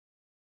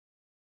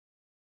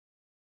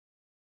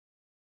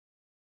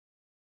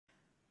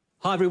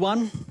Hi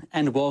everyone,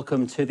 and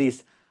welcome to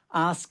this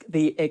Ask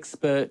the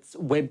Experts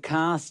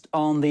webcast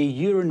on the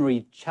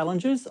urinary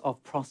challenges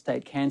of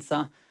prostate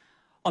cancer.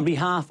 On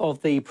behalf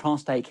of the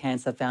Prostate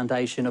Cancer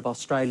Foundation of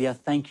Australia,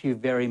 thank you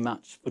very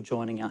much for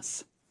joining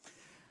us.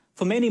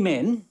 For many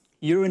men,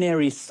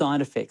 urinary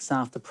side effects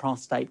after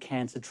prostate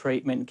cancer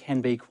treatment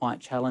can be quite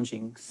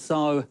challenging.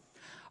 So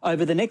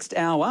over the next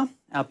hour,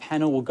 our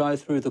panel will go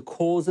through the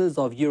causes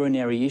of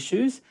urinary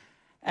issues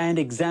and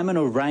examine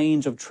a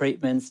range of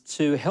treatments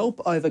to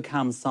help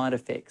overcome side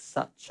effects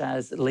such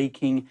as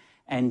leaking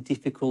and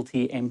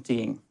difficulty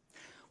emptying.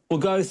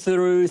 We'll go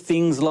through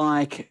things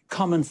like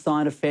common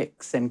side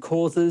effects and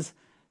causes,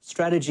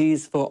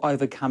 strategies for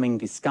overcoming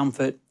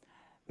discomfort,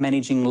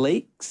 managing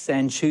leaks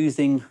and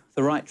choosing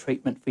the right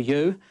treatment for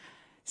you,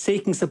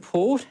 seeking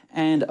support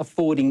and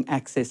affording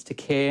access to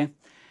care,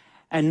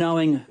 and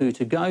knowing who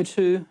to go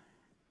to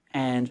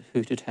and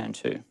who to turn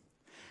to.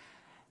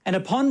 And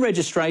upon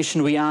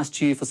registration, we asked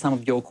you for some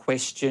of your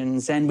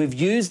questions, and we've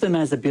used them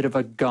as a bit of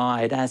a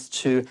guide as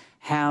to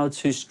how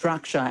to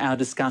structure our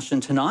discussion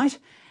tonight,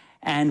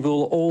 and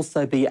we'll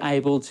also be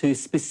able to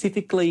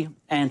specifically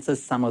answer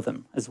some of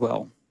them as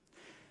well.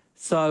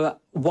 So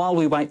while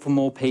we wait for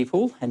more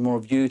people and more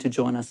of you to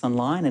join us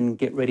online and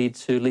get ready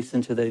to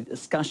listen to the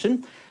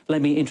discussion,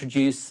 let me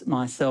introduce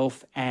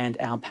myself and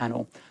our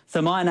panel.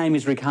 So my name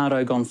is Ricard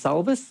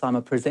Gocalves. I'm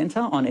a presenter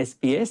on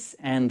SBS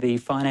and the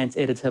finance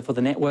editor for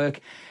the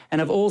network.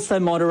 And I've also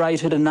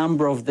moderated a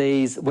number of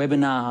these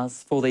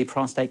webinars for the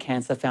Prostate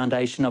Cancer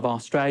Foundation of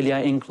Australia,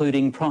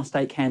 including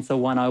Prostate Cancer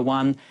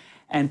 101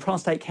 and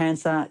Prostate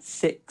Cancer,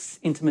 Sex,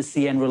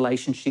 Intimacy and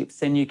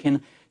Relationships. And you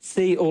can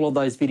see all of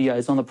those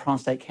videos on the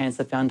Prostate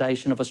Cancer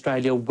Foundation of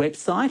Australia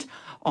website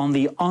on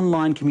the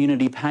online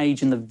community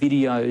page in the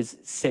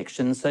videos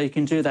section, so you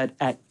can do that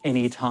at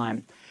any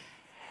time.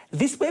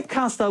 This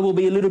webcast, though, will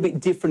be a little bit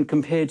different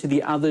compared to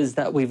the others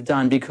that we've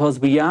done because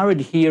we are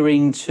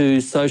adhering to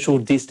social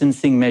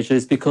distancing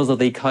measures because of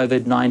the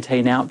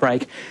COVID-19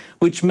 outbreak,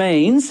 which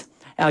means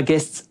our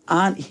guests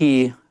aren't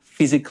here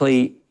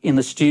physically in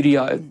the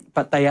studio,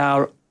 but they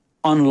are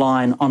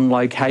online on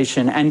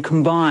location, and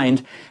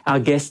combined our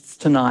guests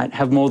tonight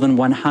have more than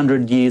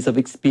 100 years of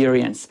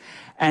experience,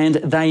 and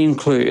they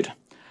include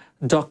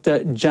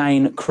Dr.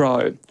 Jane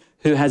Crowe,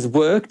 who has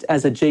worked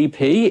as a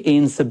GP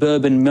in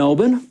suburban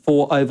Melbourne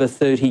for over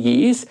 30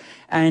 years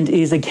and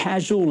is a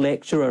casual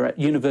lecturer at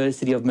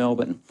University of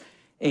Melbourne.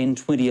 In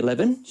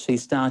 2011, she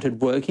started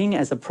working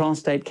as a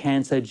prostate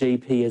cancer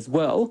GP as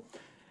well.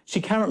 She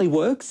currently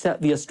works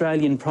at the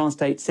Australian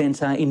Prostate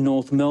Centre in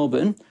North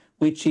Melbourne,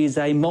 which is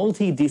a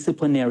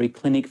multidisciplinary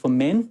clinic for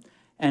men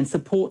and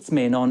supports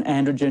men on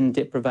androgen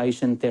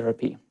deprivation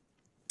therapy.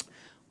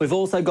 We've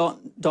also got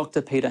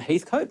Dr. Peter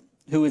Heathcote,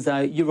 who is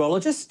a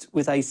urologist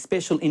with a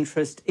special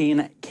interest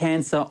in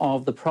cancer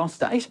of the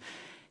prostate.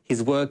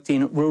 He's worked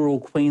in rural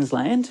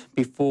Queensland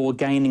before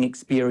gaining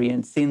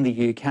experience in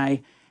the UK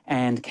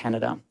and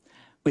Canada.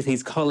 With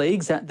his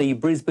colleagues at the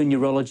Brisbane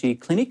Urology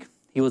Clinic,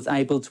 he was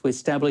able to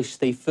establish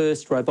the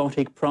first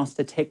robotic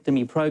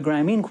prostatectomy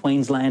program in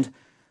Queensland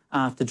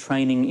after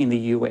training in the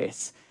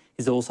US.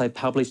 He's also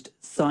published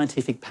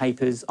scientific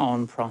papers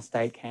on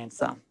prostate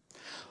cancer.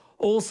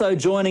 Also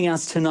joining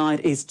us tonight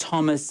is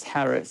Thomas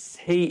Harris.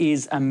 He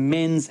is a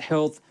men's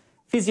health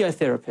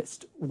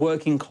physiotherapist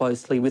working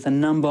closely with a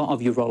number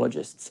of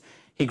urologists.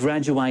 He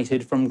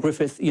graduated from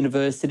Griffith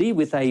University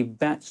with a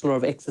Bachelor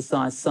of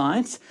Exercise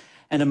Science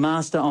and a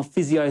Master of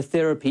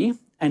Physiotherapy,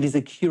 and is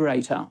a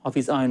curator of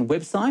his own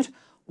website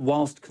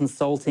whilst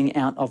consulting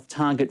out of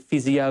Target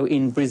Physio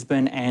in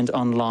Brisbane and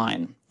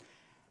online.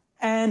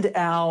 And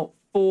our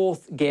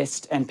fourth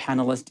guest and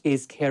panellist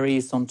is Kerry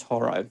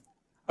Santoro,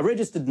 a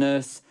registered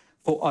nurse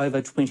for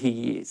over 20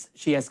 years.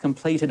 She has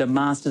completed a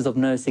Masters of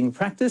Nursing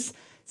practice,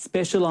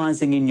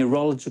 specialising in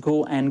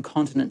urological and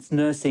continence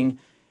nursing.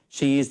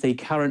 She is the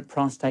current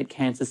prostate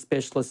cancer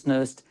specialist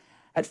nurse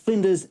at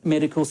Flinders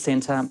Medical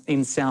Centre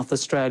in South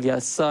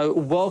Australia. So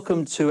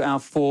welcome to our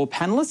four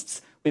panellists.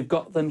 We've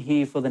got them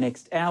here for the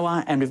next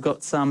hour, and we've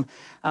got some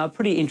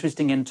pretty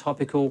interesting and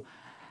topical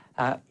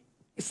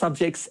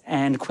subjects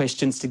and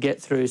questions to get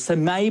through. So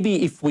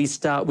maybe if we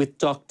start with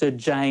Dr.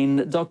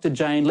 Jane. Dr.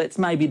 Jane, let's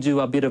maybe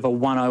do a bit of a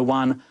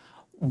 101.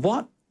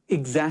 What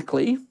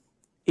exactly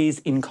is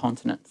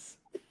incontinence?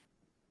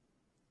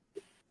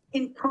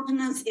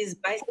 Incontinence is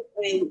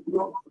basically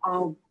loss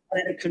of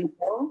bladder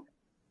control.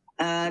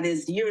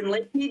 There's urine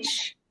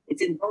leakage,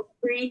 it's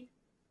involuntary,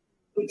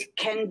 it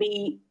can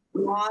be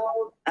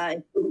mild,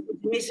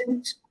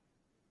 intermittent,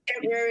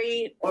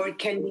 temporary, or it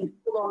can be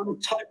full-on,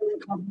 total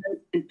incontinence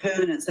and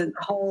permanent. So the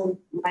whole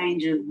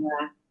range of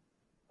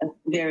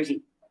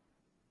severity.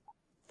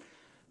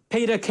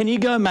 Peter, can you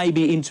go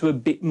maybe into a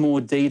bit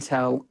more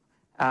detail?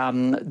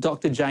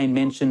 Dr. Jane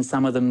mentioned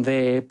some of them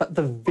there, but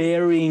the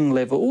varying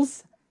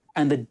levels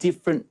and the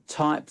different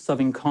types of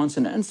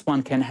incontinence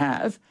one can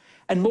have,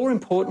 and more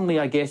importantly,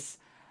 I guess,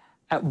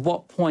 at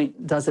what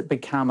point does it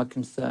become a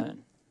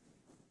concern?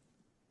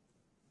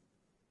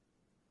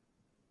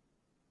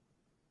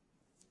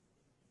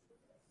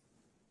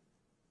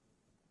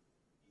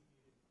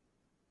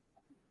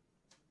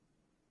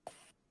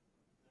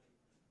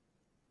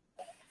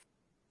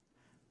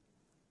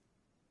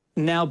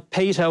 Now,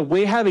 Peter,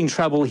 we're having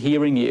trouble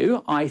hearing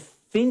you. I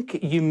think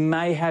you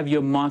may have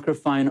your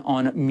microphone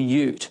on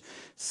mute.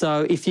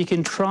 So if you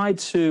can try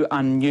to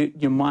unmute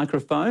your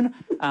microphone,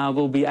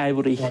 we'll be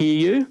able to hear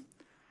you.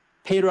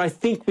 Peter, I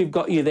think we've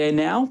got you there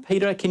now.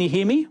 Peter, can you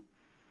hear me?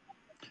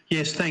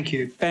 Yes, thank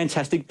you.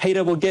 Fantastic.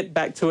 Peter, we'll get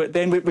back to it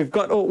then. We've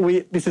got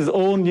this is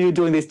all new,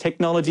 doing this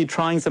technology,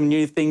 trying some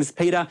new things.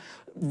 Peter,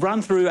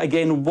 run through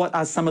again what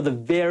are some of the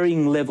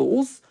varying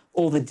levels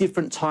or the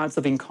different types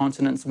of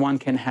incontinence one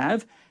can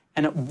have,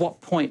 and at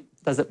what point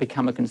does it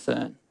become a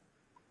concern?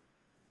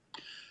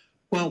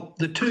 Well,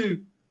 the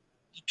two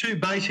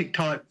basic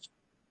types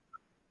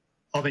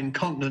of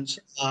incontinence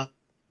are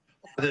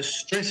the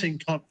stress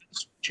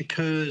incontinence, which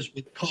occurs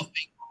with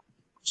coughing,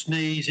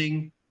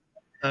 sneezing,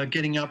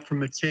 getting up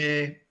from a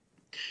chair,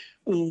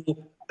 or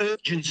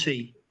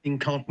urgency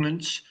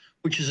incontinence,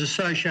 which is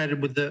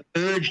associated with the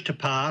urge to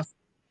pass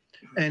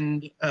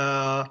and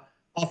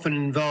often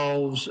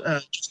involves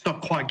just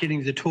not quite getting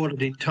to the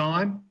toilet in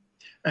time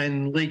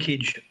and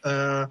leakage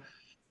at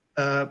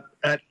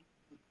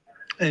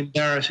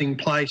embarrassing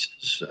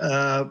places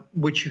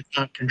which you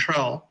can't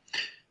control.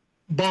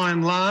 By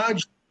and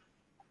large,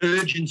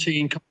 urgency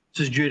incontinence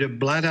is due to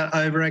bladder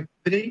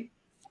overactivity,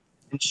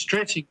 and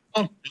stress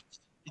incontinence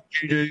is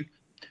due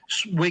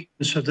to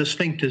weakness of the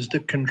sphincters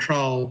that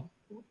control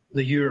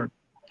the urine.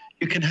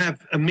 You can have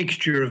a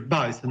mixture of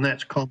both, and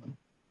that's common.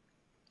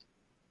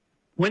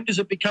 When does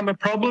it become a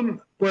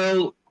problem?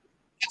 Well,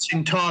 it's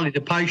entirely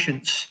the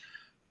patient's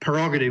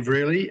prerogative,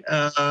 really,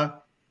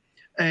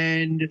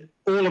 and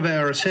all of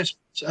our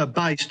assessments are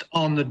based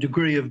on the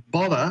degree of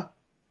bother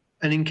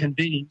and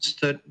inconvenience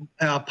that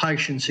our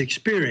patients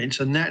experience,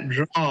 and that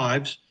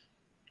drives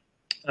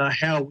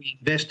how we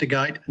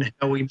investigate and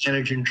how we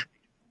manage and treat.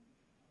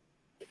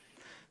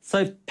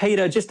 So,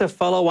 Peter, just to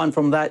follow on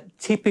from that,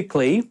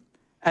 typically,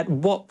 at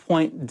what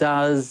point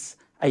does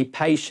a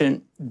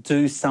patient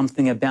do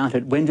something about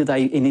it? When do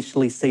they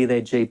initially see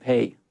their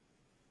GP?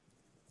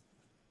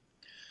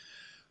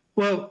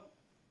 Well,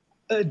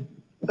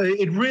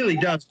 it really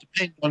does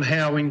depend on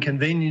how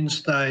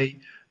inconvenienced they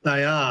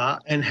are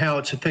and how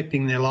it's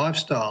affecting their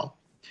lifestyle.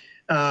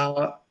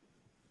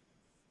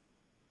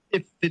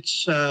 If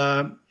it's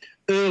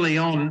early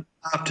on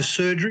after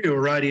surgery or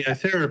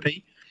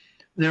radiotherapy,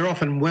 they're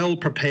often well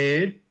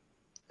prepared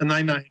and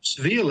they may have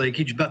severe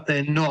leakage, but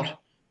they're not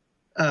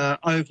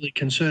overly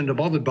concerned or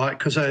bothered by it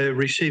because they're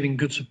receiving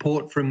good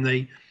support from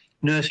the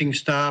nursing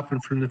staff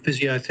and from the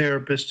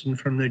physiotherapists and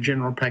from the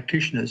general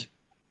practitioners.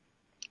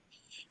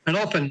 And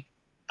often,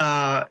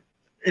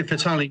 if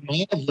it's only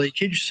mild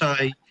leakage,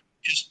 say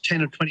just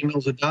 10 or 20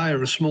 mils a day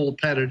or a small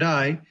pad a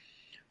day,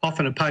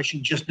 often a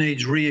patient just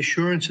needs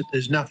reassurance that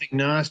there's nothing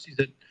nasty,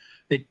 that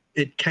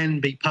it can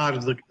be part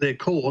of their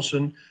course,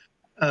 and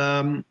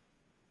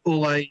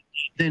all they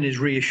need then is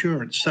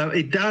reassurance. So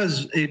it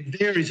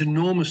varies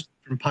enormously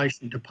from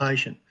patient to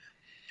patient.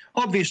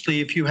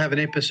 Obviously, if you have an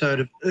episode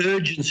of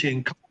urgency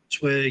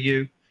incontinence where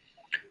you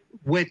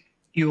wet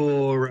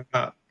your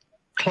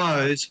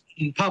clothes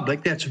in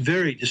public, that's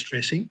very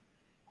distressing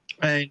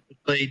and would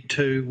lead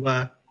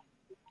to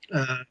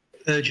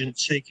urgent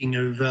seeking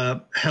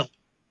of help.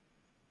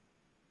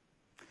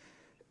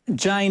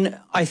 Jane,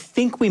 I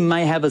think we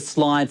may have a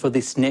slide for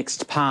this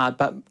next part,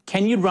 but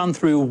can you run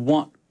through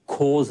what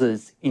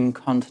causes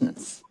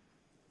incontinence?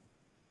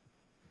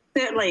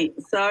 Certainly.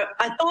 So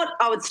I thought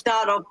I would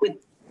start off with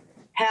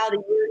how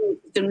the urinary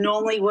system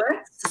normally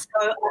works.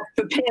 So I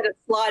prepared a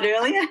slide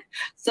earlier.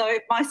 So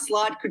if my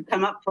slide could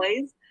come up,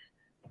 please.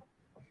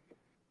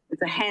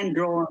 It's a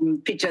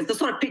hand-drawn picture. It's the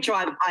sort of picture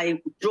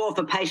I draw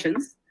for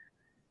patients.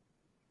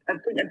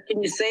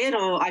 Can you see it,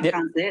 or I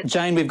can't see it?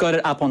 Jane, we've got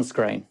it up on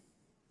screen.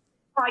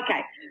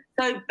 Okay.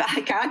 So,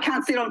 I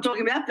can't see what I'm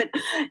talking about, but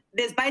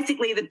there's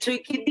basically the two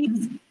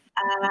kidneys,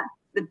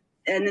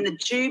 and then the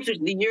tubes, which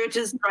the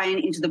ureters, drain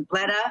into the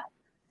bladder,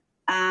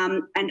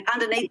 and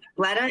underneath the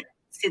bladder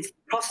sits the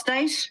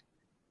prostate,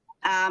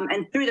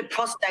 and through the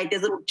prostate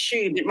there's a little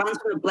tube that runs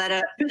from the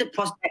bladder through the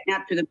prostate and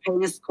out through the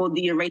penis called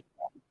the urethra.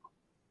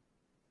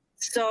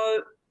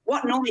 So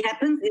what normally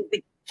happens is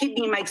the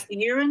kidney makes the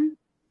urine,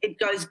 it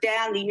goes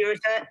down the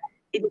ureter.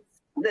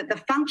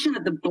 The function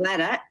of the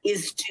bladder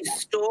is to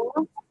store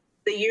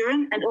the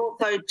urine and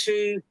also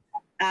to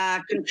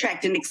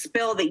contract and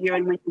expel the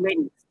urine when you're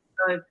ready.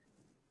 So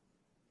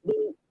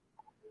the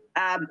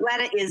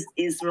bladder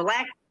is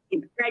relaxed,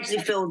 it gradually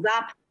fills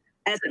up.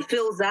 As it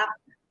fills up,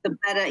 the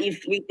bladder,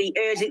 if the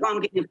urge is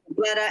on getting the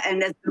bladder,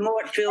 and as the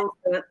more it fills,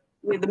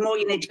 the more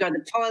you need to go to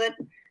the toilet,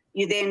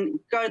 you then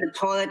go to the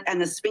toilet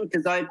and the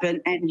sphincter's open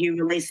and you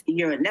release the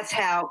urine. That's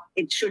how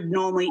it should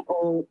normally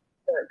all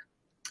work.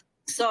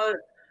 So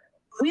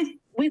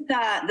with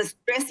the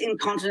stress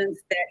incontinence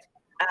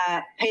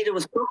that Peter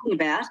was talking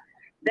about,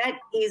 that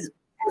is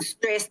the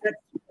stress,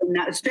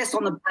 stress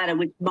on the bladder,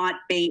 which might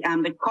be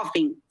the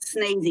coughing,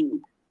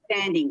 sneezing,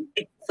 standing,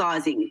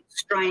 exercising,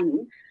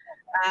 straining.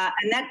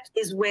 And that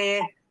is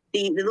where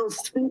the little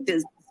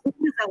sphincters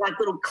are like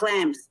little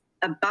clamps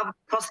above the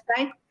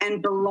prostate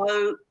and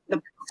below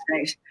the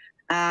prostate.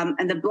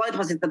 And the below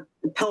deposit is the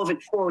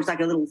pelvic floor, which is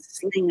like a little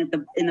sling in the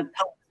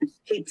pelvis, which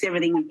keeps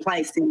everything in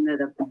place in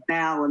the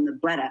bowel and the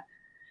bladder.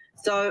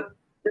 So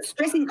the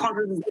stress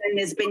incontinence is when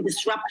there's been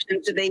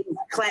disruption to these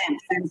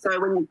clamps, and so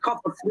when you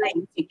cough or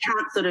sneeze, you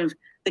can't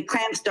the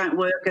clamps don't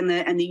work and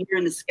the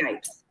urine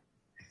escapes,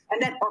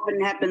 and that often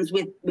happens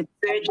with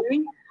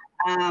surgery.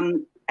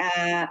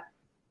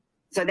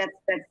 So that's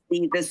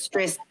the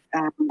stress.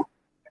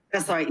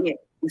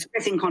 The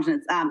stress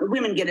incontinence.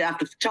 Women get it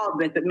after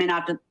childbirth, but men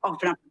often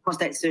after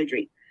prostate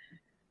surgery.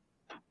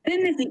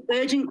 Then there's the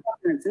urge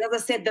incontinence, and as I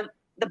said, the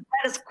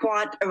bladder's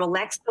quite a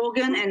relaxed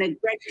organ, and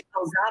it gradually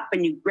fills up,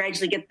 and you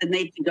gradually get the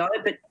need to go.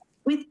 But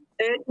with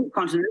urge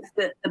incontinence,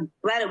 the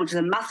bladder, which is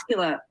a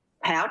muscular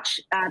pouch,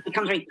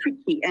 becomes very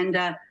twitchy, and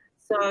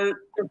so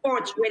before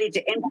it's ready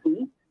to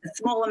empty, a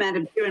small amount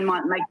of urine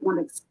might make you want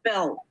to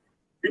expel.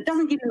 It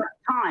doesn't give you much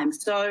time,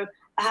 so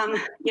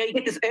you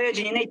get this urge,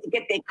 and you need to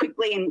get there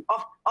quickly, and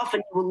often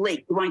you will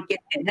leak. You won't get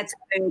there. That's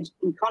urge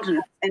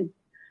incontinence, and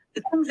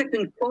the things that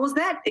can cause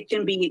that, it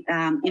can be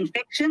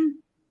infection.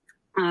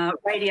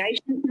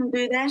 Radiation can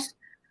do that.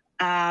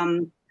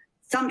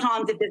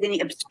 Sometimes if there's any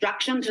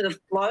obstruction to the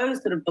flow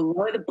sort of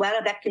below the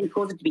bladder, that can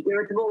cause it to be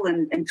irritable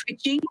and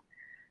twitchy.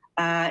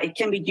 It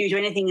can be due to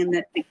anything in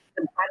the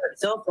bladder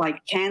itself,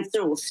 like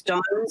cancer or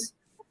stones.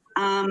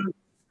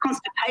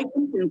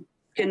 Constipation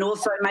can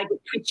also make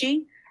it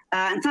twitchy.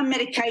 And some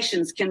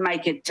medications can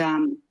make it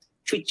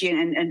twitchy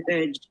and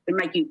urge, and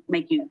make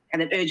you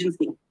have an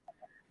urgency.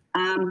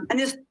 And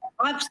there's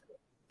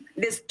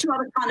two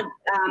other kind of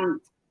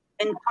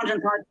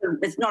incontinence types.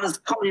 It's not as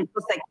common in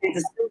prostate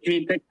cancer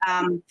surgery, but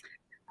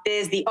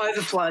there's the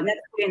overflow, and that's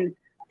when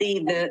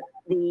the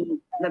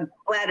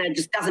bladder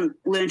just doesn't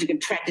learn to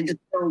contract. It just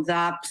builds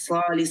up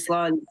slowly,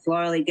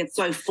 gets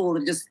so full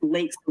that it just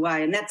leaks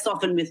away, and that's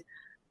often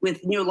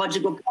with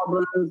neurological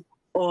problems,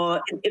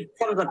 or if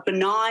someone's got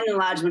benign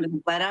enlargement of the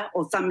bladder,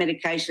 or some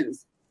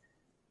medications.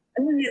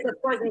 And then there's the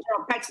pros and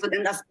general practice,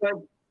 and I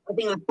suppose I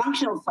think the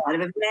functional side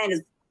of it, if a man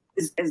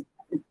is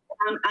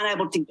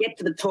unable to get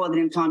to the toilet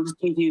in time just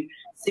due to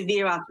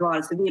severe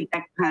arthritis, severe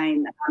back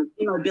pain,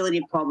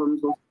 immobility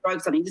problems, or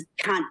stroke, something, he just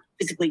can't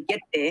physically get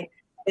there,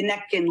 then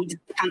he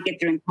just can't get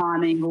there in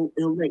time, and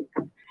he'll leak.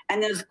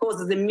 And then, of course,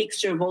 there's a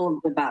mixture of all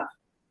of the above.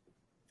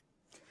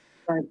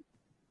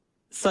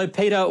 So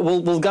Peter,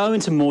 we'll go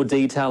into more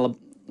detail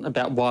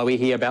about why we're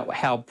here, about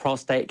how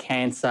prostate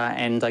cancer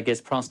and, I guess,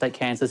 prostate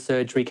cancer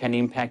surgery can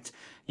impact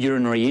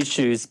urinary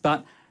issues.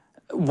 But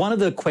one of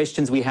the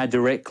questions we had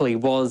directly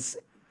was,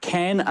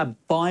 can a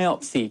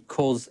biopsy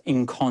cause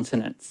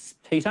incontinence?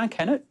 Peter,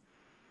 can it?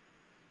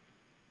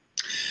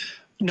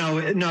 No,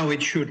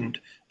 it shouldn't,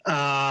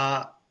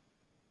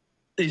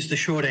 is the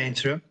short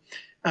answer.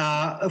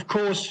 Of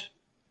course,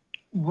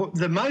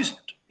 the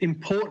most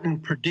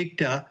important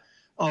predictor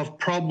of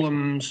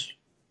problems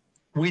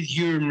with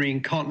urinary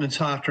incontinence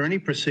after any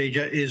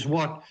procedure is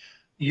what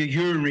your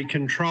urinary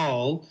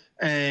control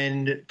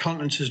and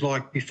continence is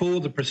like before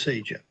the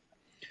procedure.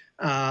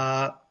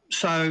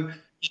 So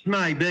it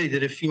may be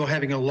that if you're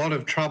having a lot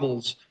of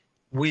troubles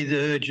with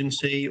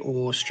urgency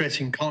or stress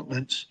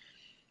incontinence,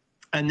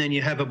 and then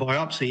you have a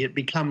biopsy, it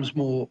becomes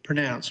more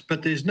pronounced.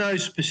 But there's no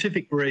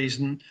specific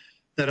reason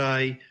that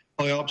a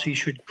biopsy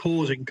should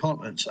cause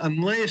incontinence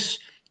unless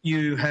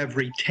you have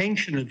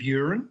retention of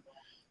urine,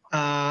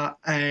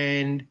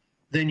 and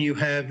then you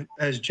have,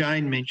 as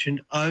Jane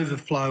mentioned,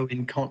 overflow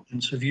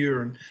incontinence of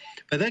urine.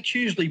 But that's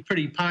usually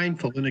pretty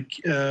painful in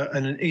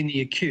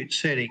the acute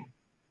setting.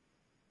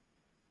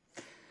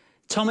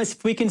 Thomas,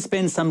 if we can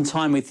spend some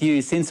time with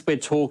you, since we're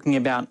talking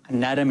about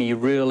anatomy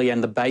really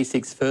and the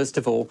basics first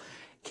of all,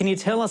 can you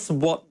tell us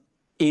what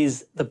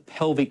is the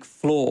pelvic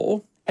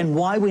floor and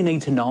why we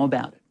need to know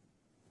about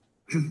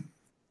it?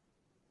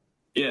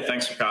 Yeah,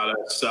 thanks, Ricardo.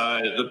 So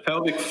the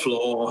pelvic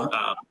floor,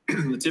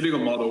 the typical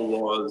model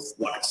was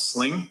like a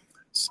sling.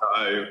 So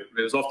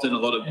there was often a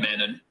lot of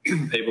men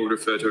and people would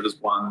refer to it as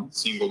one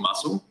single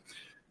muscle.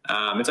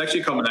 It's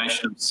actually a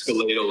combination of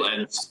skeletal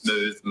and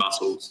smooth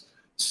muscles.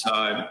 So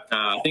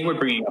I think we're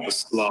bringing up a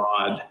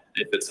slide,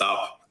 if it's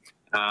up.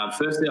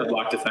 Firstly, I'd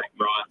like to thank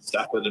Brian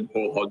Stafford and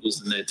Paul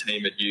Hodges and their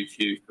team at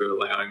UQ for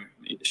allowing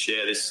me to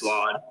share this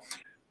slide.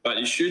 But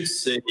you should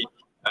see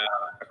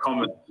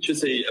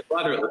a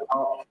bladder at the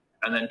top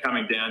and then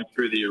coming down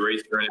through the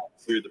urethra and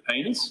through the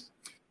penis.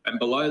 And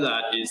below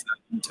that is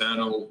the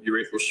internal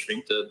urethral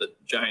sphincter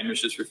that Jane was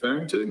just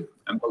referring to.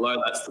 And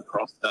below that's the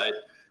prostate.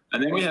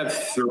 And then we have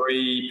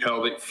three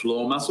pelvic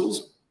floor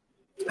muscles.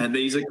 And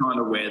these are kind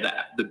of where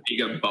the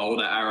bigger,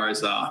 bolder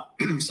arrows are.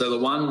 So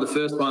the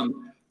first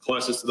one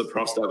closest to the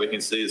prostate we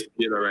can see is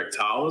pili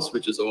rectalis,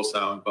 which is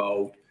also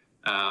involved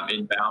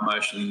in bowel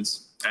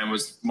motions and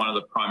was one of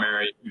the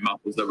primary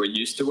muscles that we're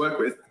used to work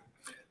with.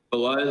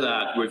 Below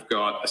that, we've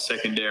got a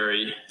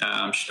secondary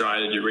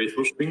striated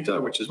urethral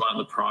sphincter, which is one of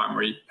the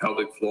primary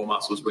pelvic floor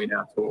muscles we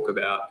now talk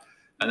about.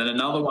 And then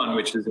another one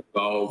which is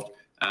involved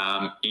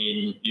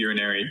in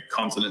urinary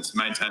continence,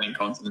 maintaining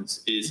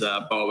continence, is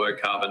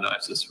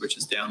bulbocavernosus, which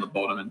is down the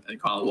bottom and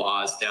kind of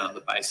lies down at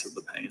the base of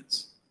the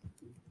penis.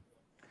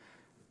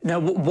 Now,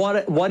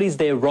 what is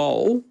their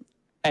role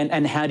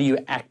and how do you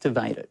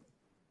activate it?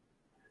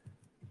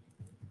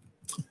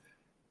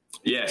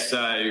 Yeah,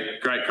 so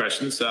great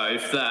question. So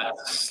if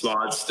that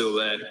slide's still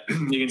there,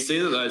 you can see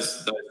that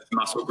those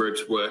muscle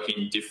groups work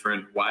in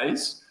different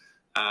ways.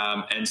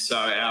 And so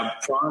our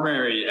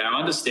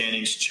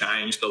understanding's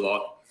changed a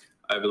lot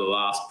over the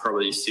last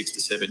probably 6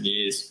 to 7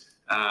 years,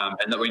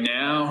 and that we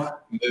now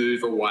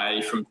move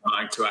away from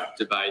trying to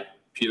activate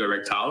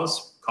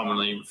puborectalis,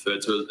 commonly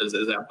referred to as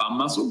our bum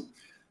muscle.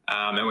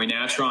 And we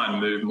now try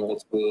and move more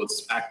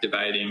towards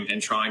activating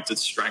and trying to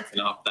strengthen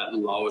up that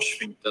lower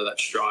sphincter, that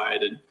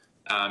striated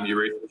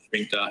urethral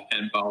sphincter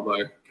and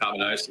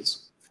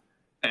bulbocarbonosus.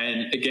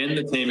 And again,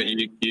 the team at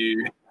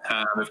UQ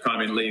have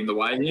kind of been leading the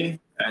way here,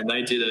 and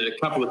they did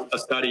a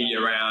study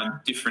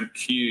around different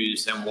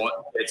cues and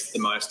what gets the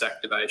most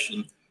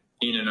activation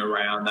in and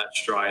around that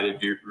striated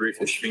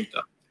urethral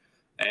sphincter.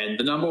 And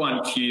the number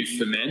one cue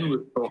for men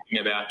was talking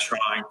about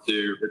trying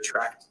to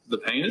retract the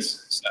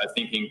penis, so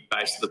thinking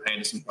base of the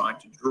penis and trying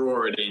to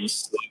draw it in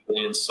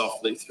slowly and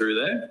softly through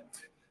there.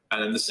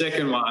 And then the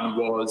second one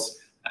was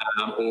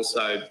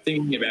also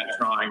thinking about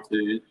trying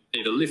to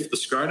either lift the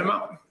scrotum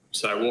up,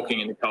 so walking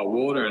into cold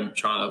water and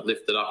trying to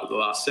lift it up at the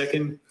last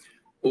second,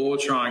 or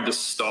trying to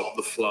stop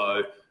the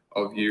flow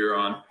of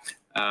urine.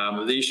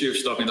 The issue of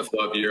stopping the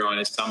flow of urine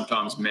is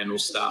sometimes men will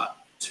start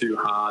too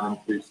hard and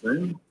too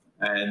soon,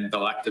 and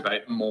they'll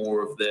activate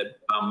more of their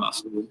bum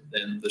muscle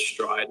than the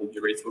striated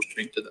urethral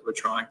sphincter that we're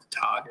trying to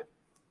target.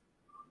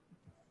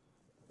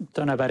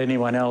 Don't know about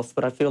anyone else,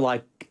 but I feel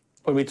like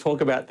when we talk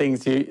about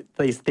these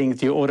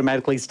things, you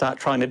automatically start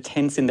trying to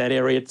tense in that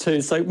area too.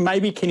 So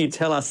maybe can you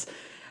tell us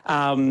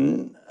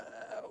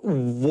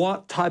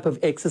what type of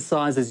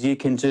exercises you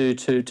can do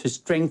to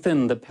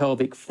strengthen the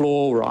pelvic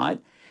floor, right?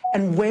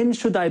 And when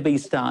should they be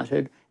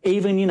started?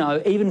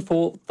 Even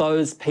for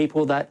those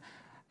people that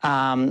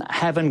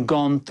haven't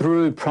gone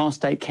through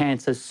prostate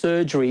cancer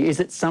surgery, is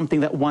it something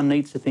that one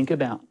needs to think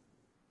about?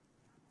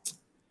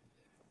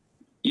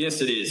 Yes,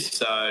 it is.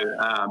 So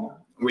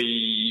there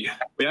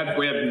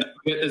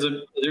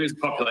is a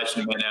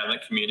population of men out in the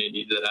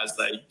community that as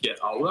they get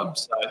older,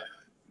 so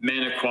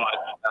men are quite,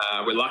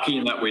 we're lucky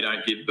in that we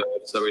don't give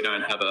birth, so we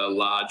don't have a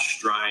large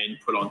strain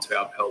put onto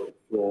our pelvic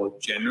floor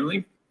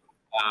generally.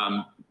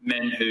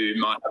 Men who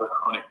might have a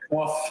chronic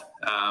cough,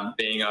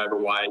 being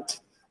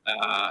overweight,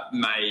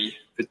 may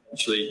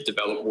potentially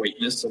develop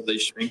weakness of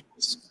these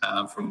sphincters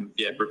from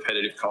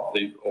repetitive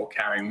coughing or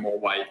carrying more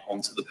weight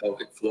onto the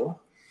pelvic floor.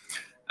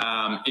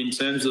 In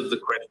terms of the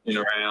question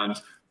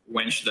around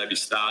when should they be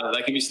started,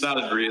 they can be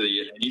started really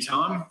at any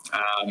time.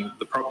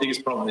 The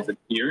biggest problem is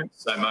adherence,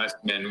 so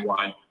most men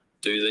won't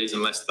do these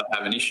unless they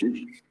have an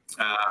issue.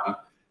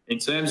 In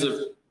terms of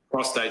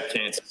prostate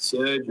cancer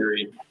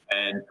surgery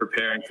and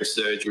preparing for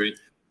surgery,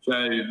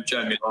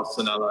 Jo Milos,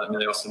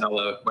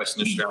 another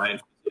Western Australian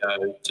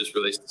physio, just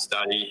released a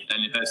study,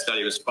 and her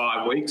study was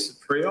 5 weeks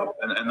of pre-op,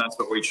 and that's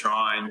what we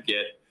try and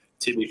get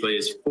typically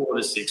is 4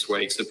 to 6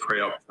 weeks of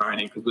pre-op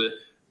training, because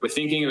we're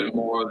thinking of it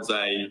more as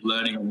a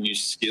learning a new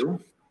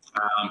skill.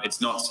 It's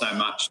not so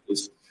much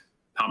just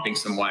pumping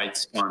some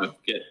weights, kind of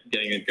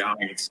getting it going.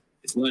 It's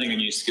learning a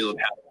new skill of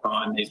how to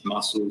find these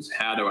muscles,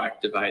 how to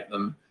activate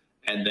them,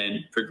 and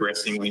then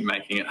progressively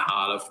making it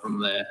harder from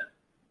there.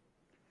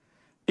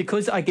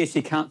 Because I guess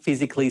you can't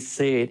physically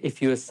see it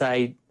if you're,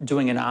 say,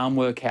 doing an arm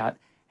workout,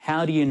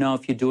 how do you know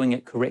if you're doing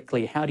it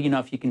correctly? How do you know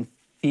if you can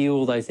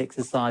feel those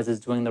exercises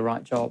doing the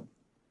right job?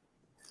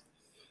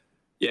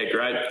 Yeah,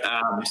 great.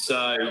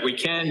 So we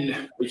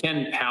can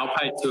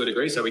palpate to a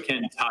degree, so we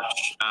can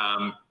touch,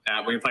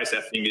 we can place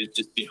our fingers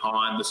just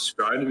behind the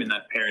scrotum in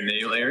that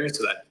perineal area,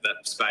 so that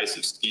space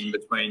of skin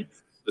between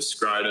the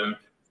scrotum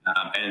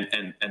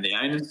and the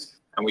anus,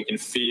 and we can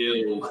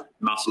feel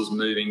muscles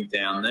moving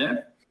down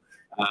there.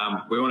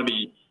 We want to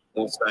be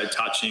also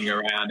touching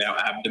around our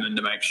abdomen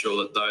to make sure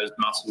that those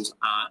muscles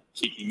aren't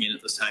kicking in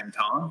at the same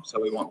time. So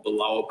we want the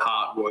lower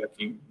part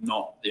working,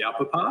 not the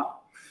upper part.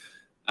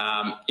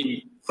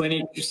 In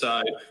clinic,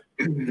 so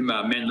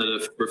men that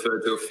are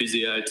referred to a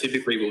physio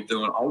typically will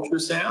do an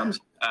ultrasound,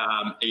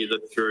 either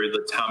through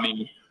the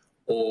tummy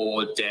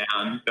or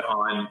down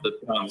behind the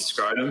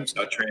scrotum,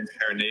 so a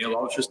transperineal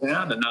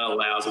ultrasound, and that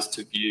allows us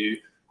to view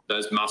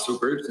those muscle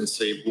groups and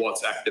see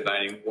what's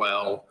activating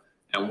well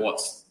and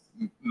what's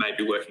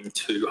maybe working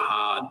too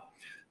hard.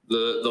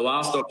 The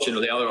last option,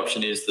 or the other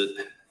option, is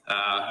that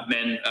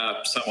men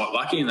are somewhat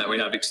lucky in that we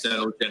have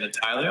external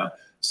genitalia.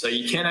 So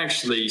you can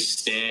actually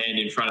stand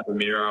in front of a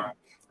mirror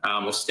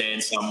or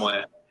stand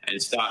somewhere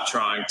and start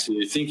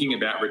thinking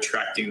about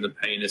retracting the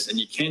penis, and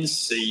you can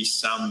see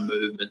some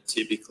movement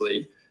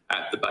typically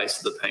at the base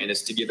of the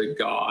penis to give a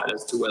guide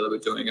as to whether we're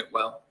doing it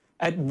well.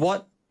 At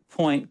what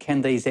point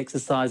can these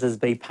exercises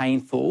be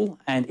painful,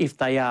 and if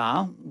they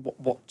are,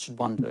 what should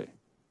one do?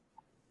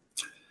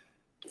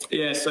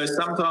 Yeah, so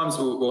sometimes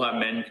we'll have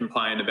men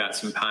complain about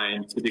some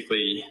pain,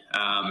 typically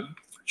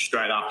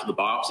straight after the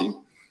biopsy.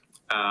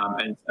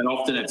 And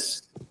often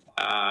it's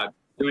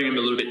doing them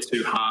a little bit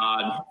too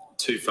hard,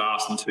 too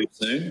fast and too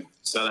soon.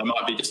 So they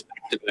might be just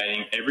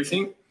activating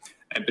everything.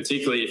 And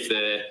particularly if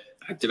they're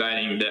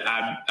activating the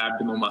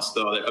abdominal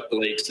muscle, the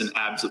obliques and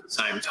abs at the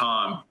same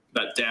time,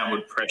 that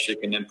downward pressure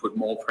can then put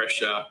more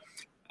pressure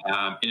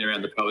in and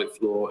around the pelvic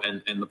floor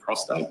and the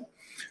prostate.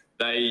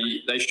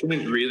 They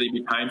shouldn't really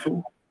be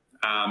painful.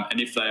 And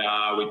if they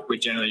are, we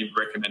generally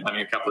recommend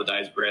having a couple of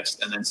days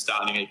rest and then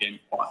starting again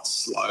quite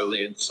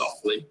slowly and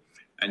softly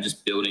and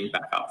just building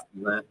back up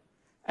from there.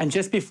 And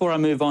just before I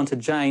move on to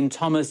Jane,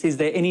 Thomas, is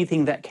there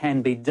anything that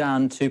can be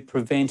done to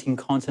prevent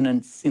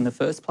incontinence in the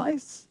first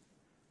place?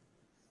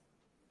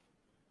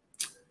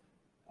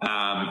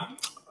 I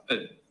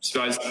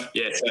suppose,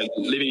 yeah, so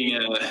being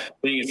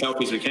as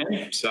healthy as we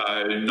can, so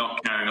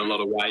not carrying a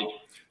lot of weight,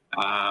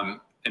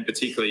 and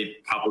particularly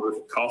coupled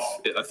with cough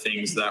are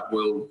things that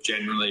will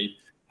generally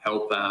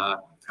help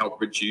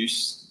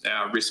reduce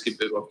our risk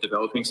of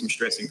developing some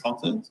stress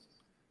incontinence.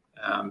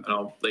 And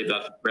I'll leave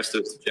that rest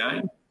of it to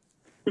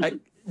Jane.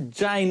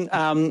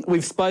 Jane,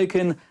 we've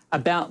spoken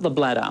about the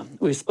bladder,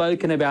 we've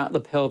spoken about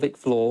the pelvic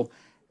floor.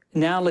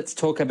 Now let's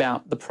talk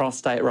about the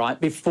prostate, right?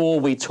 Before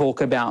we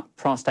talk about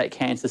prostate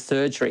cancer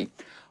surgery,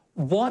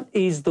 what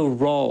is the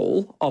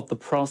role of the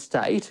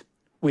prostate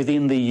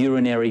within the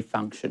urinary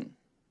function?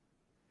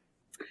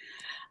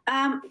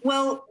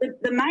 Well,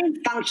 the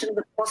main function of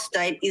the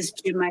prostate is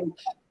to make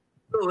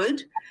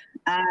fluid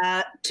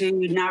to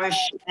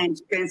nourish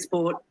and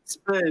transport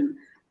sperm,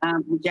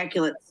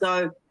 ejaculate.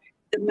 So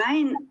the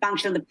main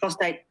function of the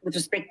prostate with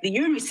respect to the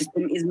urinary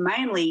system is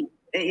mainly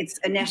its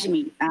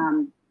anatomy,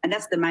 and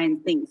that's the main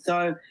thing.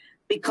 So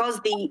because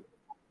the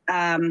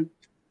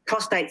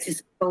prostate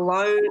is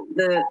below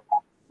the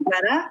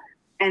bladder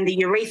and the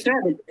urethra,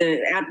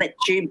 the outlet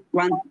tube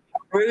runs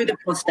through the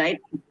prostate,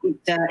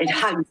 it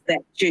hugs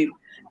that tube.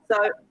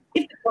 So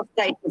if the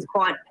prostate is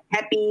quite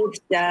happy,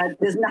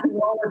 there's nothing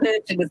wrong with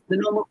it, and it's the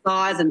normal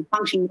size and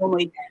functioning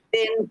normally,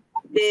 then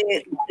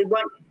it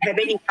won't have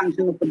any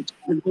function with the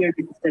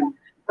urinary system.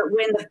 But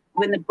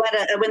when the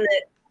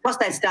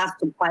prostate starts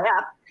to play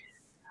up,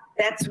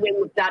 that's when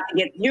we start to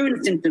get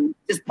urine symptoms.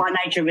 Just by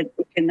nature of it,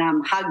 it can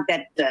hug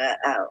that,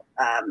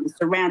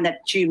 surround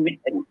that tube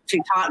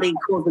too tightly,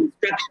 cause an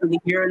obstruction of the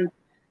urine,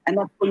 and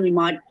that's when we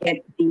might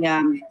get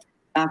the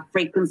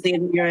frequency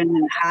of the urine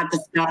and hard to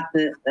start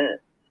the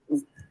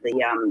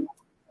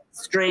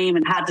stream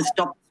and hard to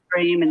stop the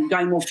stream and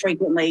going more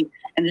frequently,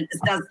 and it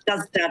does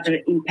start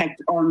to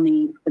impact on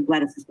the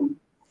bladder system.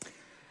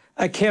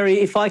 Kerry,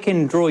 if I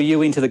can draw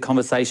you into the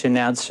conversation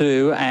now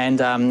too,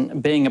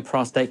 and being a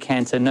prostate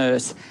cancer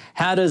nurse,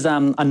 how does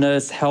a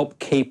nurse help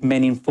keep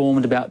men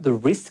informed about the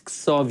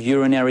risks of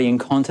urinary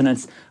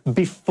incontinence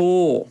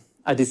before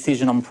a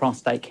decision on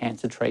prostate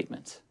cancer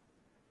treatment?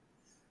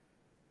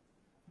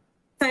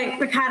 So,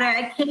 Ricardo,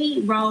 a key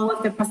role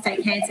of the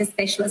prostate cancer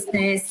specialist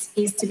nurse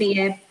is to be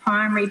a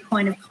primary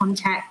point of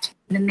contact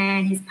for the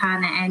man, his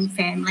partner and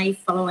family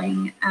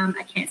following a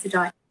cancer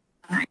diagnosis.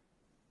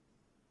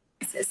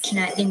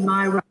 In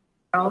my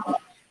role,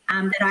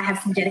 that I have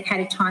some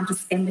dedicated time to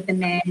spend with the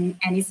man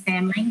and his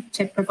family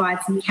to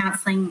provide some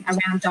counselling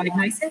around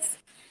diagnosis,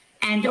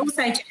 and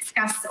also to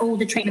discuss all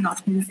the treatment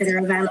options that are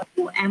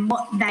available and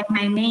what they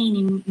may mean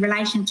in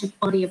relation to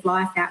quality of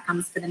life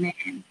outcomes for the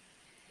man.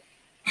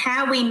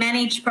 How we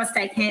manage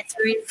prostate cancer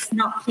is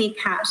not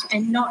clear-cut,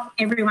 and not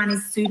everyone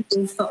is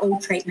suitable for all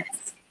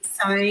treatments.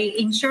 So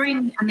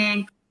ensuring a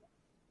man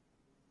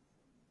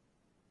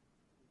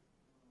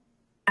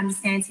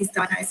understands his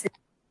diagnosis.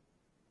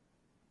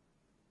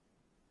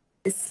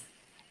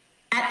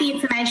 At the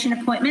information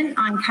appointment,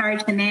 I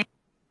encourage the man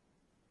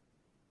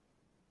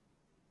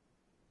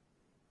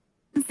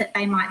that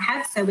they might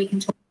have, so we can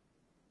talk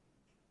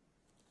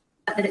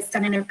that it's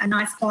done in a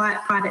nice,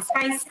 quiet, private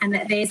space, and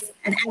that there's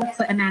an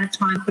adequate amount of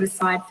time put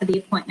aside for the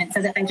appointment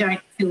so that they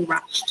don't feel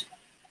rushed.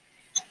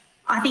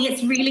 I think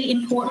it's really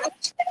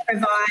important to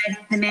provide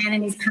the man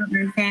and his partner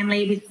and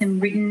family with some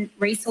written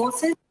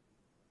resources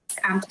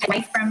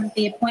away from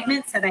the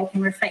appointment so they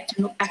can reflect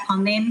and look back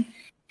on them.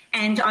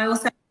 And I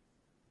also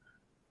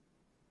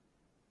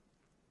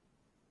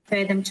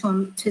refer them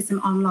to some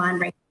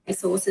online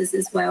resources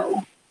as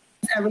well.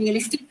 Are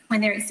realistic when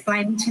they're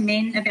explaining to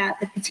men about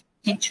the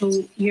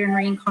potential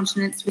urinary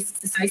incontinence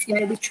risks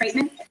associated with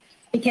treatment,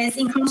 because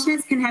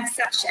incontinence can have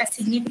such a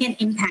significant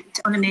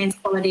impact on a man's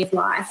quality of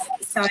life.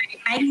 So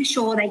making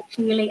sure they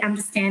clearly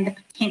understand the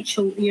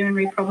potential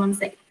urinary problems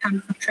that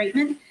come from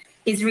treatment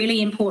is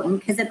really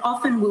important, because it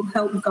often will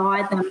help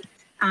guide them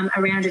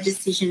around a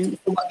decision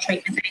for what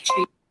treatment they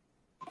choose.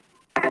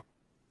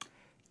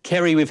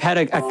 Kerry, we've had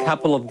a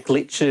couple of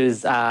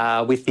glitches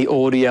with the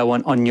audio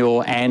on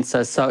your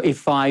answer. So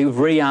if I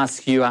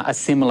re-ask you a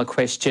similar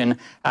question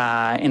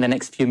in the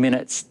next few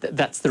minutes,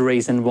 that's the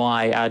reason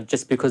why,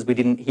 just because we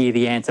didn't hear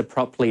the answer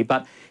properly.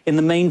 But in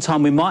the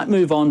meantime, we might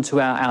move on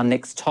to our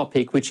next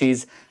topic, which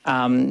is,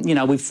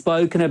 we've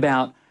spoken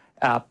about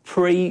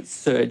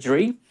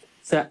pre-surgery.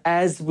 So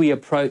as we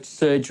approach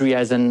surgery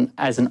as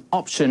an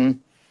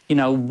option,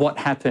 what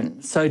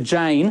happens? So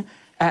Jane,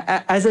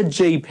 as a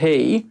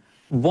GP,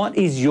 what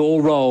is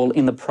your role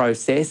in the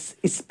process,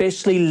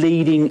 especially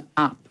leading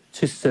up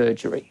to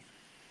surgery?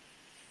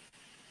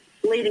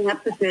 leading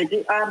up to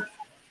surgery.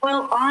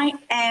 Well, I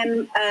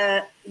am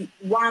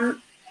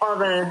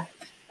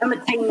I'm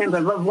a team member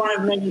of one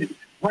of many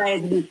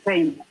players in this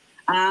team.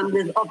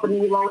 There's often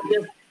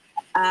urologists,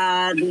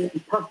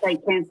 the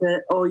prostate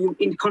cancer or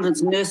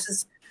incontinence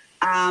nurses,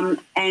 and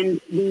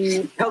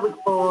the pelvic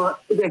floor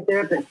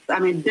physiotherapists. I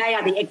mean, they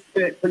are the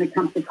experts when it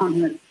comes to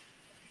continence.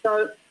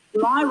 So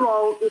my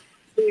role is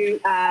to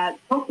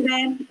talk to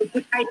them,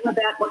 educate them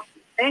about what to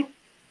expect,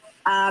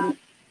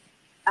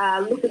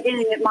 look at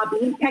anything that might be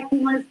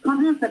impacting on his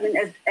continence. I mean,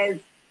 as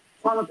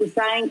Thomas was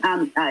saying,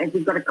 if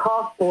you've got a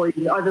cough or if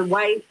you're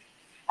overweight,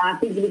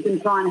 things that we can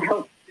try and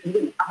help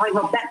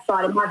that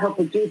side. It might help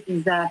reduce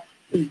his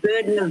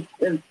burden of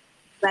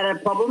bladder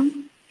problems.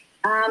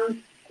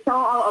 So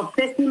I'll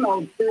test him.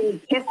 I'll do any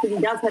tests if he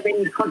does have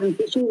any continence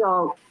issues.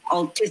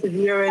 I'll test his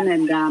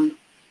urine and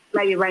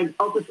maybe arrange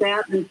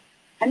ultrasounds.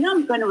 And then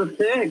I'm going to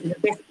refer to the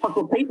best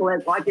possible people.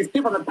 Like there's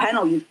people on the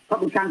panel, you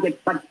probably can't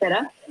get much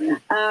better.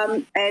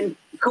 And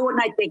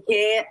coordinate their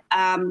care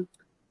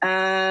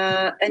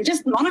and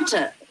just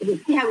monitor,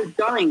 see how he's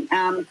going,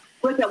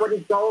 work out what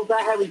his goals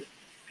are, how's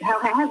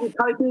he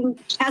coping,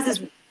 how's his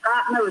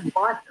partner, his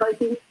wife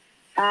coping,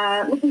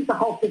 looking at the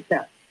whole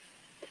picture.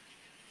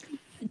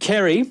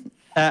 Kerry,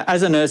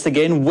 as a nurse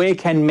again, where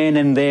can men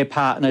and their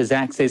partners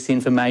access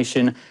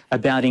information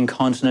about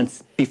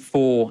incontinence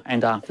before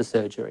and after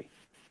surgery?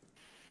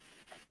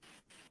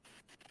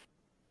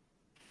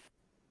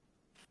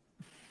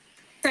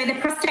 So the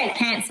Prostate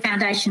Cancer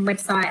Foundation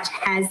website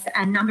has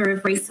a number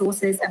of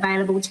resources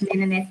available to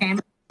men and their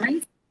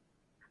families.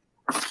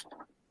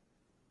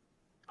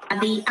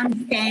 The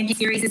Understand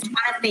series is one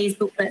of these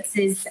booklets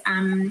is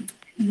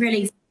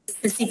really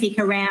specific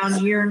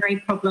around urinary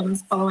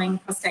problems following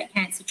prostate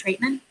cancer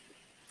treatment.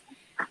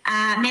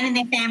 Men and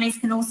their families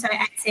can also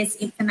access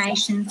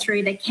information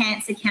through the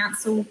Cancer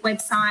Council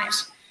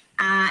website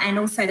and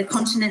also the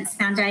Continence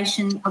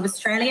Foundation of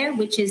Australia,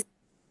 which is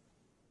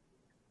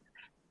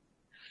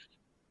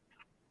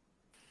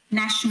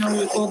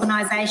national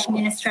organisation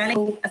in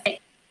Australia.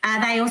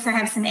 They also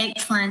have some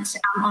excellent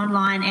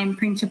online and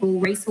printable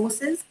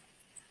resources.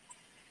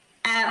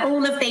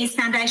 All of these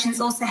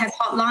foundations also have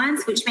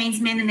hotlines, which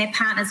means men and their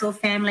partners or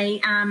family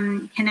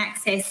can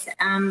access,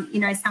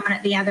 someone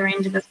at the other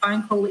end of the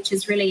phone call, which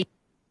is really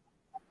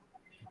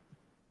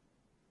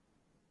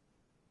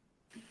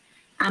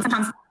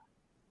sometimes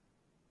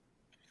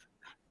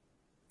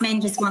men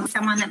just want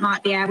someone that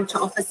might be able to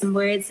offer some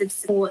words of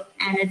support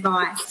and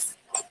advice.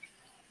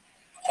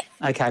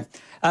 Okay.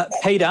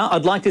 Peter,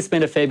 I'd like to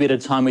spend a fair bit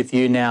of time with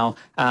you now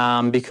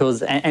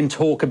and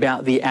talk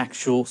about the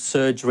actual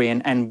surgery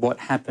and what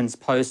happens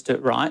post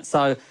it, right?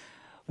 So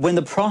when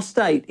the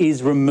prostate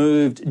is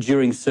removed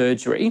during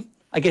surgery,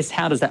 I guess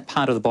how does that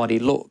part of the body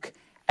look?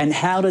 And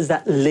how does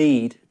that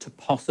lead to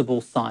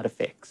possible side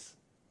effects?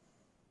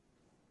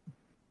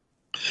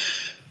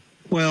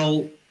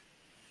 Well,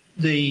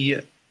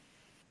 the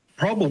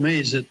problem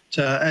is that,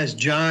 as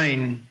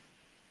Jane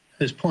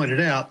has pointed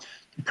out,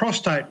 the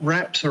prostate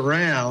wraps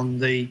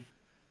around the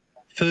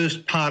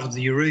first part of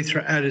the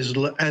urethra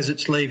as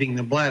it's leaving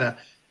the bladder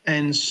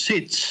and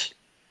sits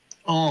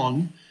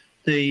on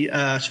the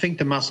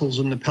sphincter muscles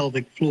in the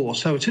pelvic floor.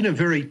 So it's in a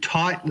very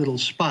tight little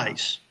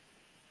space.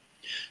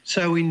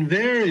 So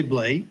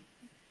invariably,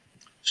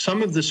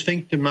 some of the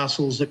sphincter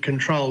muscles that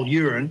control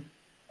urine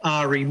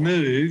are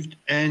removed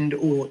and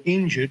or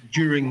injured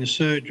during the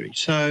surgery.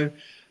 So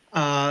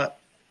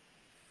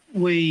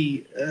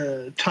we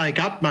take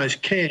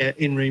utmost care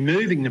in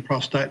removing the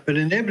prostate, but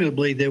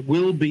inevitably there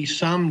will be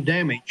some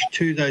damage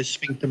to those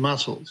sphincter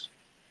muscles.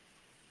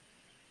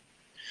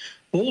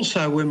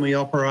 Also, when we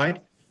operate,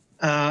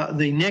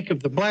 the neck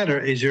of the bladder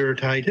is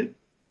irritated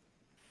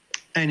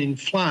and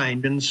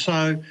inflamed, and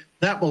so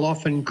that will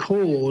often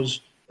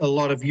cause a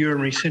lot of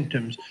urinary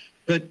symptoms.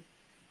 But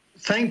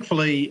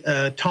thankfully,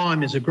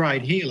 time is a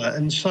great healer,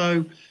 and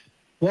so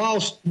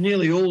whilst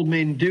nearly all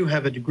men do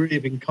have a degree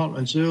of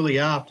incontinence early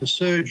after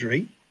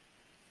surgery,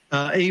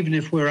 even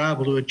if we're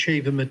able to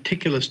achieve a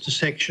meticulous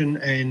dissection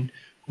and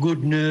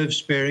good nerve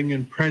sparing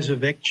and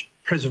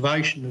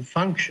preservation of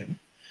function,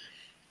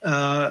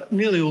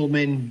 nearly all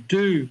men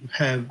do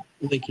have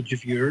leakage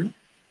of urine,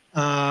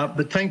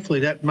 but thankfully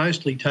that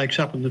mostly takes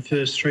up in the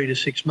first 3 to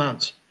 6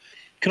 months.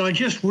 Can I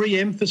just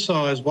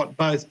re-emphasise what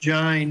both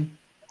Jane,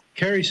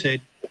 Kerry said?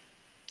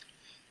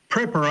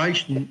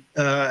 Preparation,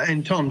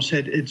 and Tom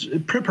said,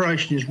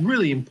 preparation is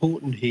really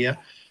important here.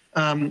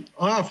 I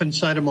often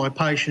say to my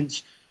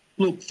patients,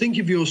 look, think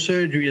of your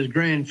surgery as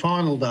grand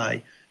final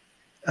day.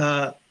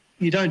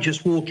 You don't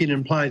just walk in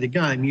and play the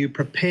game, you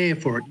prepare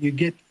for it, you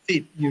get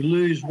fit, you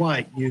lose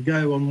weight, you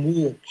go on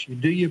walks, you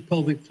do your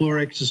pelvic floor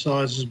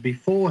exercises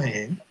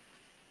beforehand,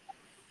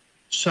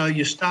 so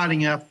you're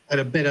starting up at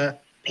a better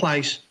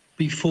place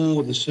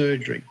before the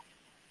surgery.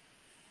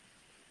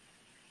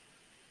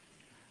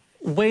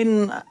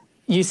 When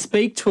you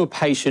speak to a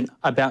patient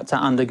about to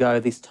undergo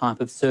this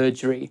type of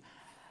surgery,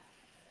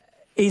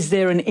 is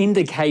there an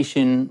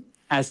indication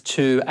as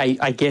to,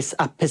 I guess,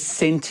 a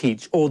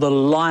percentage or the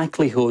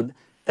likelihood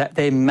that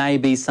there may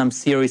be some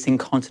serious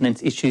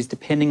incontinence issues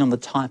depending on the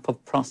type of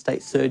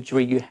prostate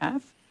surgery you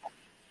have?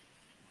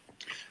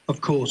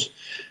 Of course.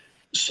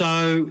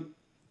 So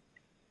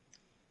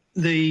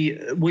we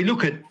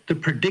look at the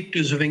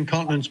predictors of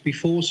incontinence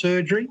before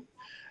surgery,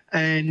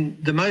 and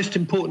the most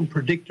important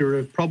predictor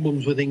of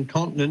problems with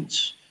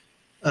incontinence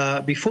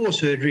before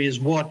surgery is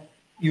what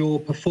your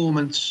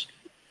performance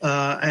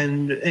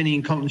and any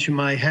incontinence you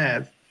may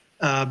have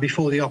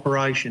before the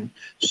operation.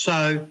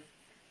 So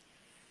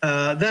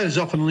that is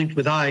often linked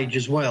with age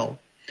as well.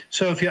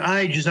 So if your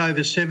age is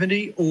over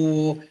 70,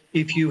 or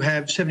if you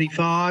have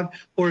 75,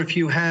 or if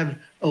you have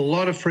a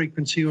lot of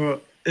frequency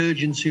or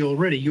urgency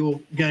already,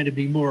 you're going to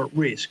be more at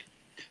risk.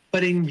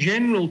 But in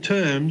general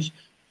terms,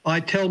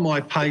 I tell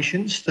my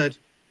patients that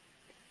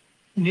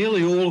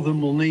nearly all of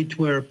them will need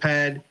to wear a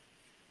pad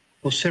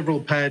or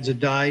several pads a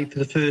day for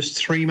the first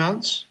 3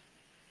 months.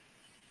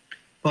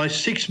 By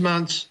 6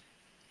 months,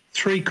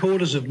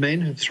 3/4 of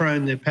men have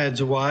thrown their pads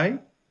away.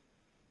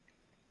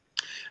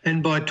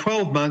 And by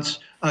 12 months,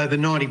 over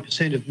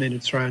 90% of men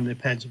have thrown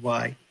their pads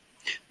away.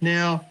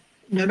 Now,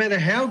 no matter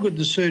how good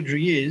the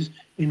surgery is,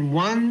 in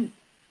 1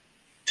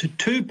 to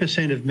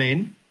 2% of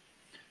men,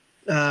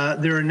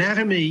 their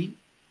anatomy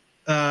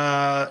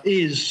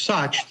is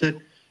such that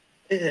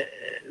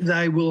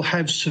they will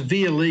have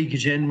severe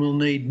leakage and will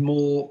need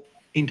more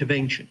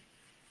intervention.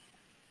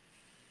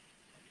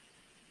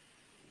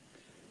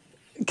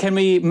 Can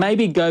we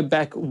maybe go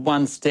back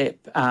one step?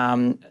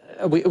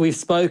 We've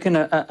spoken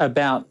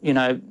about, you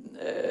know,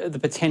 the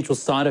potential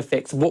side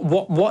effects.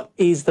 What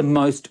is the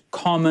most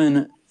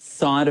common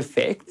side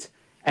effect,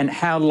 and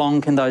how long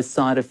can those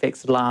side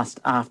effects last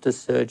after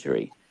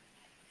surgery?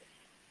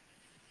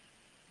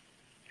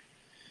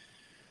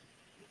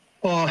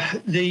 There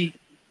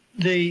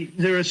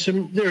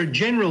are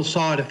general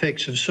side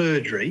effects of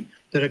surgery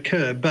that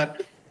occur,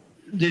 but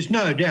there's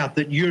no doubt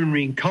that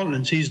urinary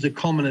incontinence is the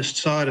commonest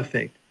side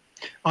effect.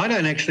 I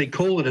don't actually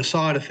call it a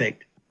side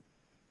effect.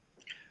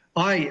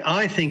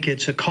 I think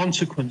it's a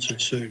consequence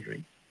of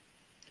surgery,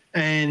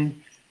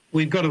 and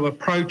we've got to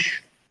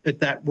approach it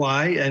that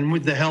way. And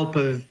with the help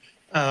of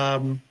our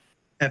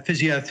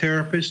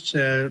physiotherapists,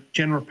 our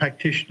general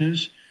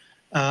practitioners,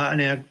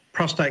 and our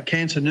prostate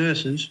cancer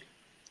nurses,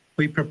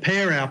 we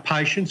prepare our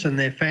patients and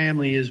their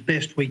family as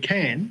best we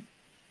can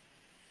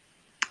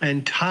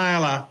and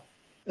tailor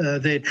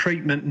their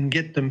treatment and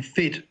get them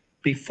fit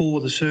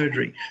before the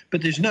surgery.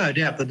 But there's no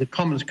doubt that the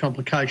commonest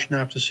complication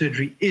after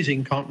surgery is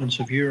incontinence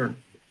of urine.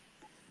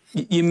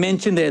 You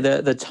mentioned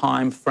there the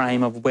time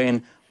frame of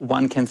when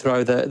one can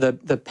throw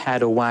the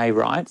pad away,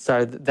 right?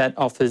 So that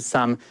offers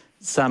some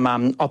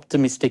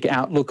optimistic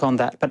outlook on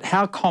that. But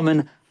how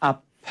common are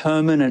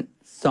permanent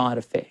side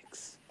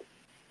effects?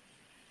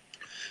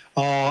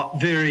 Oh,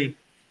 very,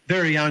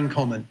 very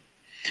uncommon.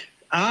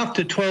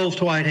 After 12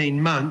 to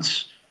 18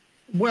 months,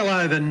 well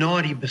over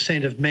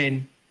 90% of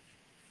men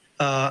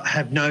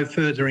have no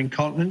further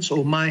incontinence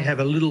or may have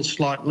a little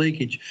slight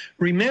leakage.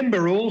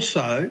 Remember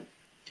also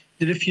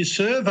that if you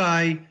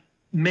survey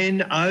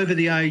men over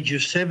the age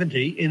of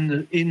 70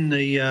 in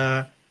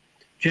the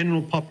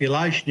general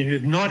population who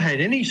have not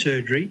had any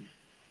surgery,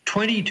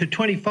 20 to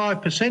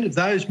 25% of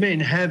those men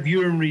have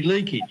urinary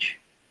leakage.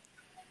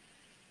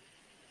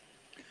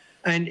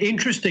 And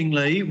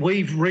interestingly,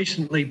 we've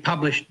recently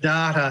published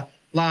data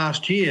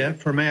last year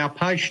from our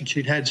patients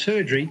who'd had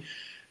surgery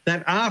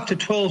that after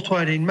 12 to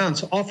 18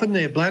 months, often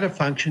their bladder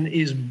function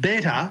is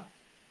better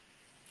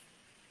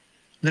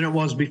than it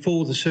was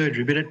before the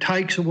surgery, but it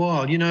takes a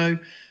while. You know,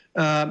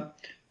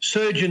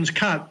 surgeons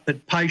cut,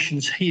 but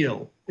patients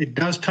heal. It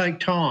does take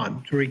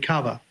time to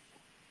recover.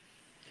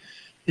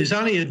 There's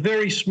only a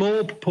very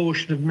small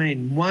proportion of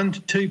men, 1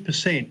 to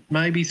 2%,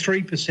 maybe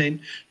 3%,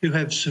 who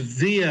have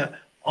severe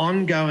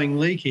ongoing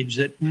leakage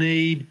that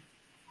need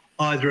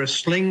either a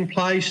sling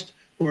placed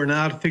or an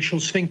artificial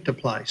sphincter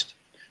placed.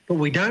 But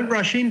we don't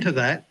rush into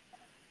that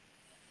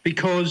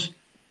because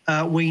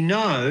we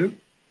know,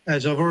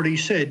 as I've already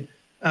said,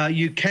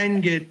 you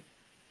can get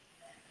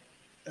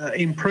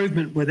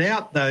improvement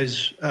without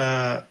those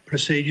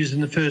procedures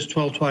in the first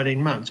 12 to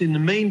 18 months. In the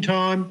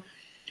meantime,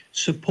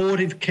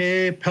 supportive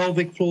care,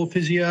 pelvic floor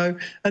physio,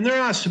 and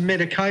there are some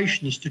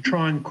medications to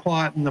try and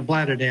quieten the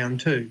bladder down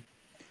too.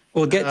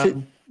 We'll get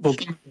to...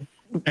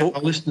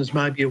 our listeners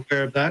may be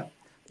aware of that.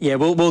 Yeah,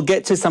 we'll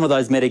get to some of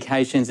those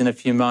medications in a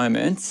few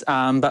moments.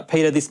 But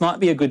Peter, this might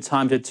be a good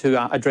time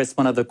to address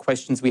one of the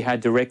questions we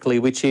had directly,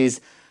 which is,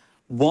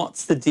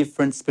 what's the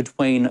difference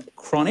between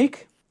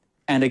chronic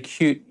and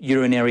acute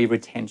urinary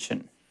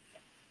retention?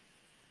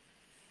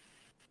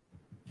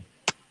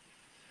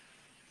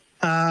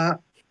 Well,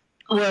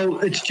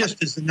 it's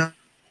just as the name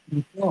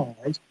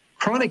implies.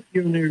 Chronic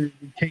urinary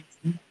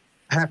retention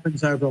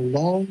happens over a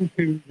long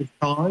period of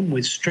time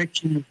with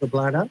stretching of the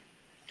bladder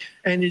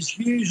and is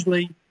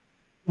usually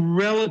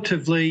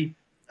relatively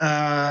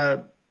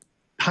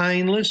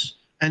painless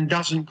and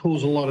doesn't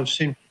cause a lot of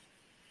symptoms.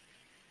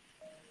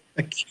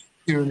 Acute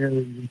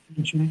urinary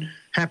retention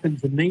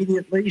happens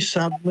immediately,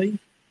 suddenly,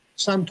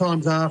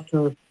 sometimes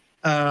after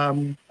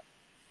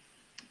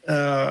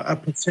a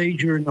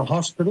procedure in the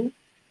hospital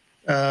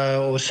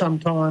or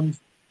sometimes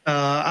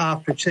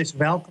after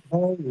excessive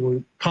alcohol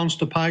or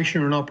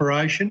constipation or an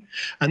operation,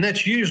 and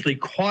that's usually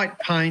quite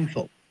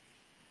painful.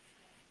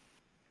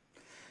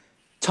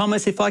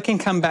 Thomas, if I can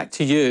come back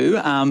to you,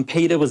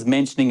 Peter was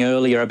mentioning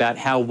earlier about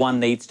how one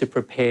needs to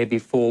prepare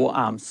before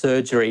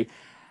surgery.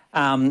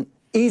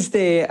 Is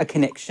there a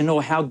connection,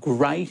 or how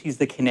great is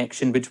the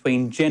connection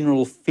between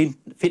general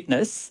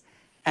fitness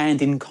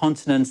and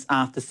incontinence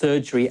after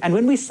surgery? And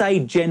when we say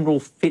general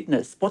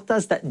fitness, what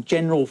does that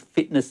general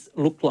fitness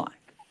look like?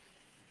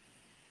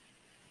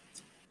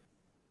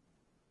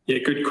 Yeah,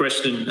 good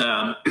question.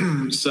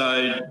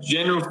 So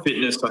general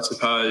fitness, I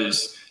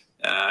suppose,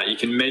 you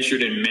can measure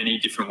it in many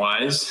different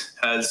ways.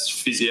 As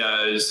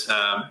physios,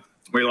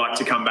 we like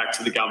to come back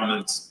to the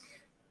government's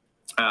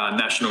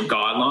national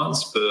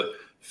guidelines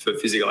for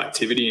physical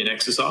activity and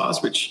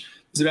exercise, which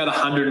is about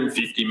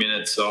 150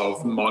 minutes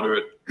of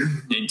moderate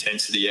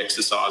intensity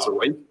exercise a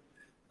week.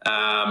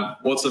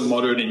 What's a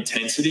moderate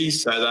intensity?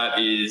 So that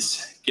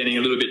is getting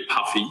a little bit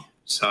puffy.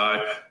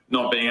 So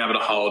not being able to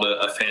hold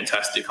a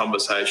fantastic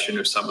conversation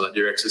with someone that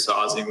you're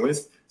exercising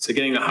with. So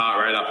getting the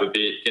heart rate up a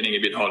bit, getting a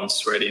bit hot and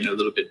sweaty and a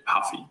little bit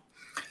puffy.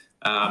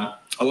 A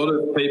lot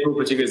of people,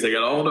 particularly as they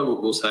get older,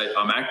 will say,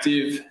 I'm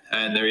active,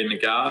 and they're in the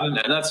garden,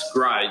 and that's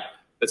great,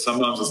 but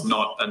sometimes it's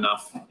not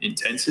enough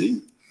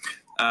intensity.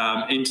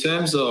 In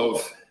terms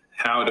of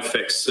how it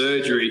affects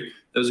surgery,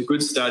 there was a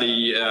good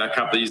study a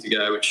couple of years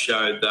ago which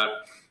showed that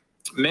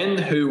men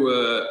who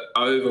were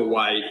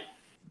overweight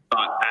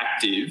but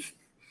active,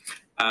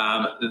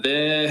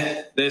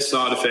 their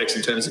side effects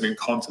in terms of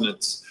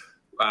incontinence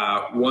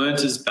weren't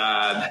as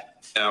bad,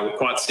 were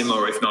quite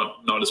similar, if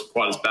not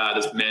quite as bad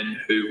as men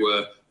who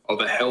were of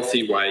a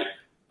healthy weight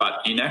but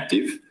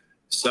inactive.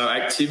 So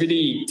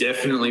activity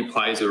definitely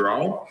plays a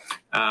role,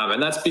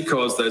 and that's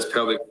because those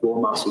pelvic floor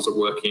muscles are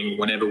working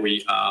whenever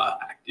we are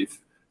active.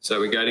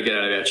 So we go to get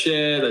out of our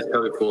chair, those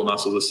pelvic floor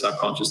muscles are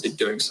subconsciously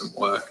doing some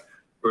work.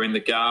 We're in the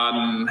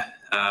garden,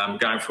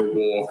 going for a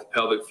walk,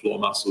 pelvic floor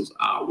muscles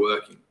are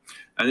working.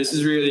 And this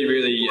is really,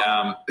 really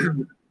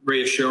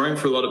reassuring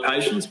for a lot of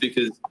patients,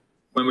 because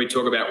when we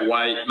talk about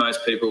weight,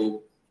 most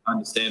people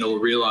understand or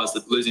realise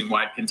that losing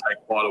weight can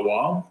take quite a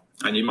while,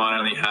 and you might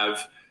only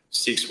have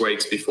 6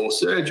 weeks before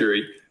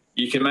surgery.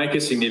 You can make a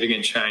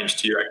significant change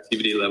to your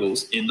activity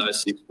levels in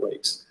those 6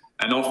 weeks.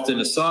 And often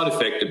a side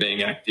effect of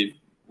being active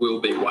will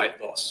be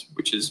weight loss,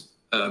 which is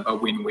a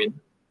win-win.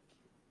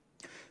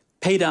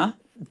 Peter,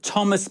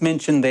 Thomas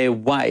mentioned their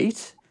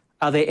weight.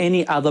 Are there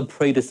any other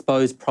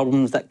predisposed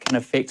problems that can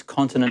affect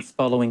continence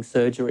following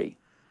surgery?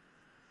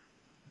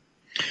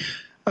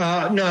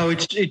 No,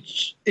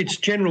 it's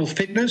general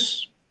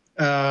fitness,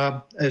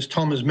 as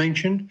Tom has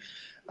mentioned.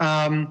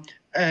 And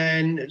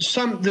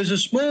there's a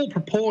small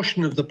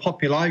proportion of the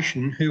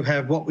population who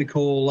have what we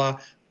call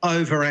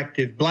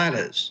overactive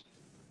bladders.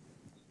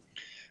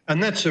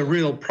 And that's a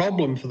real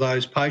problem for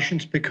those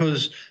patients,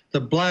 because the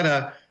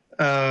bladder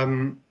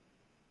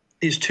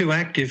is too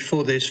active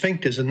for their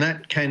sphincters, and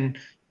that can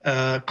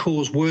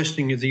cause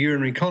worsening of the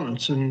urinary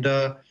continence. And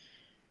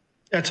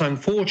that's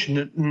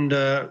unfortunate. And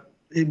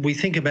we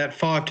think about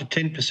 5 to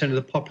 10% of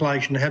the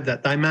population have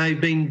that. They may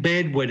have been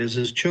bedwetters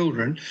as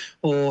children,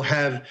 or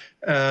have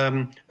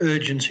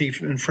urgency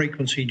and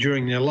frequency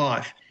during their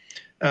life.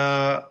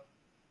 But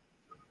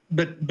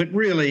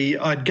really,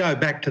 I'd go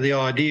back to the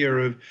idea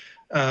of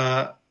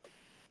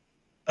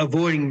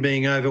avoiding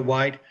being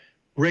overweight,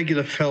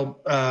 regular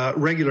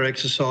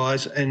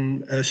exercise,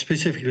 and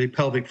specifically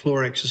pelvic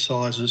floor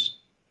exercises.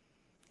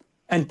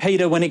 And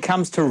Peter, when it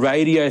comes to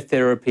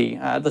radiotherapy,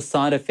 are the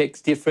side effects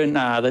different?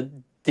 Are the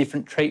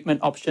different treatment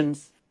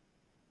options?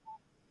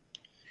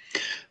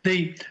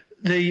 The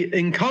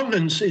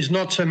incontinence is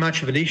not so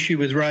much of an issue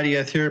with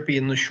radiotherapy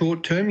in the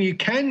short term. You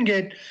can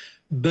get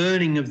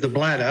burning of the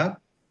bladder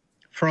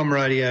from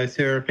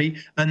radiotherapy,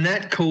 and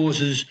that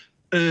causes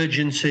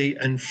urgency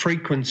and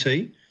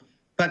frequency,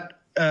 but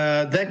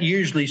that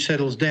usually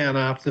settles down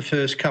after the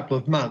first couple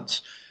of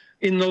months.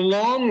 In the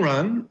long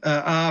run,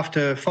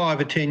 after 5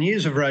 or 10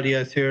 years of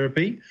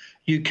radiotherapy,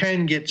 you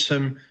can get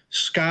some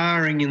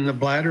scarring in the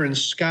bladder and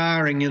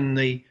scarring in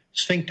the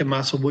sphincter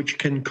muscle, which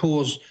can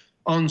cause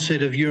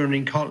onset of urinary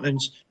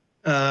incontinence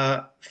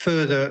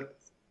further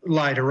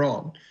later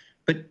on.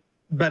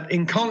 But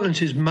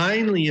incontinence is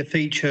mainly a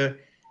feature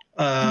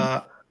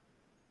for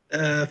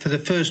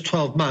the first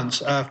 12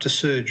 months after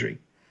surgery.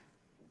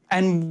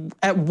 And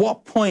at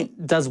what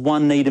point does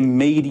one need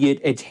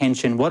immediate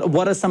attention?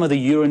 What are some of the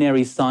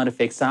urinary side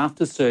effects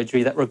after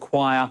surgery that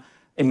require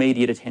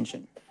immediate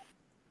attention?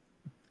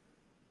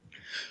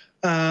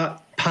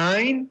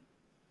 Pain,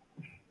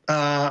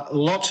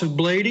 lots of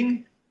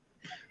bleeding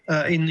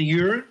in the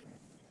urine,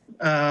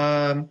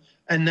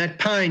 and that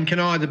pain can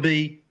either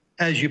be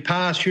as you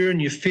pass urine,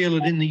 you feel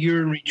it in the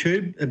urinary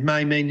tube. It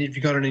may mean that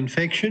you've got an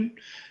infection,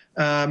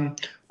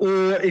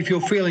 or if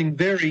you're feeling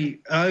very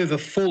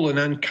overfull and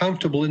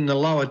uncomfortable in the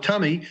lower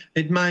tummy,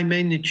 it may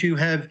mean that you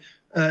have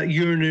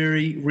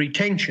urinary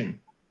retention.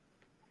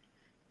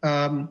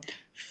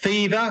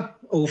 fever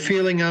or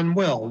feeling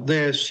unwell.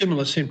 They're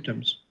similar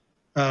symptoms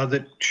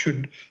that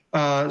should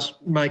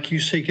make you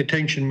seek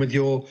attention with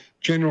your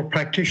general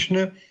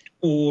practitioner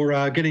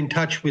or get in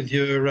touch with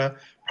your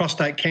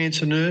prostate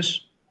cancer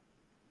nurse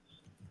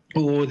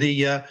or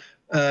the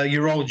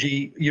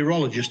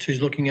urologist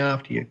who's looking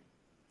after you.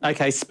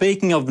 Okay,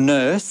 speaking of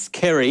nurse,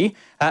 Kerry,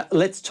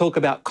 let's talk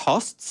about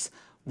costs.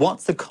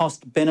 What's the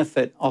cost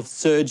benefit of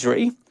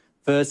surgery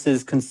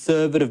versus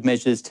conservative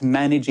measures to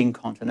manage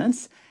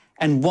incontinence,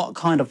 and what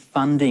kind of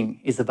funding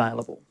is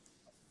available?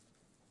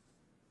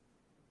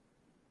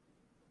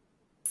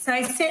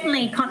 So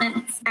certainly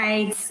continence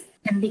aids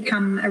can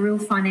become a real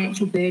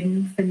financial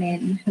burden for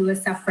men who are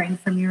suffering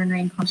from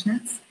urinary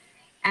incontinence.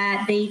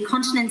 The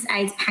Continence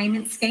AIDS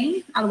Payment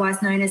Scheme,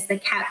 otherwise known as the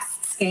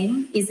CAPS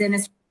scheme, is an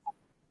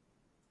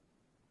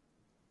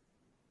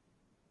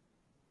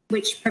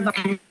which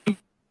provides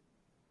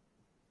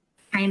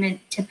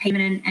payment to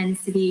permanent and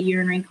severe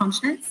urinary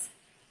incontinence.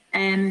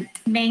 Men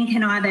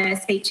can either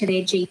speak to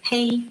their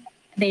GP,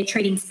 their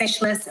treating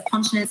specialist, a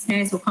continence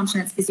nurse or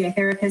continence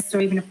physiotherapist,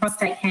 or even a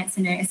prostate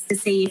cancer nurse to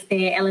see if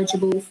they're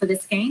eligible for the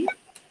scheme.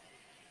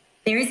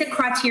 There is a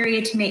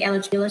criteria to meet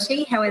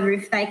eligibility. However,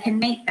 if they can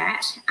meet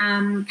that,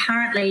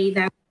 currently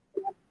they're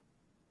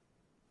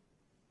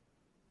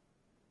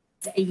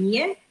a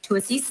year to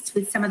assist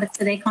with some of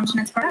their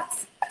continence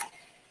products.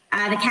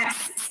 The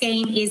CAPS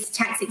scheme is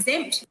tax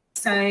exempt,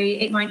 so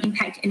it won't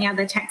impact any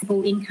other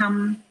taxable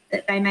income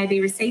that they may be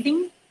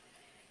receiving.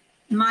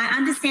 My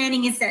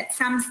understanding is that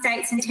some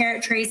states and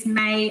territories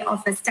may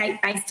offer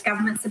state-based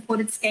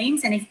government-supported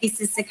schemes, and if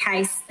this is the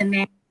case, the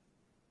man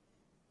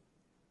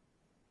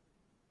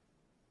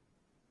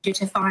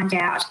to find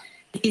out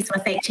if this will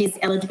affect his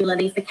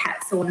eligibility for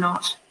CAPS or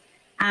not.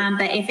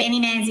 But if any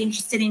man's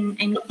interested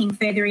in looking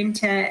further into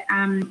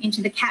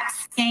the CAPS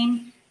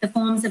scheme, the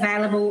form's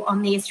available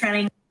on the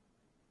Australian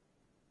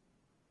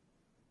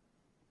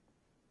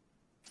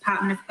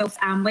Department of Health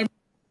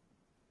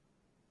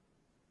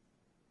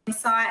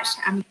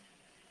website.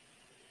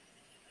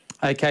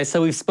 Okay,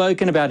 so we've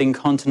spoken about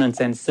incontinence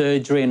and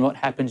surgery and what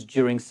happens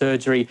during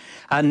surgery.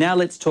 Now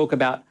let's talk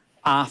about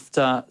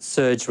after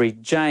surgery.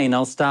 Jane,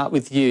 I'll start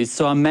with you.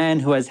 So a man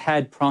who has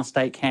had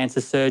prostate cancer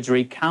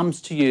surgery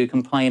comes to you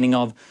complaining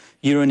of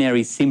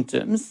urinary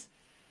symptoms.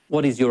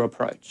 What is your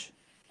approach?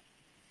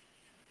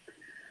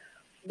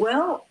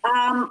 Well,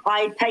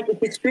 I take a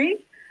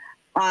history.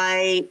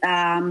 Just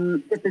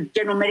a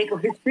general medical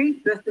history,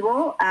 first of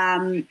all.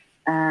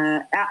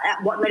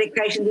 What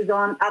medication is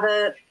on,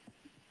 other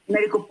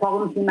medical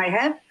problems he may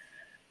have.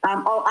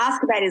 I'll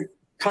ask about his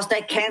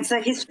prostate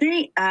cancer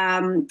history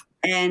and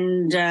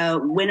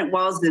when it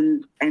was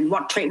and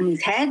what treatment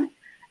he's had.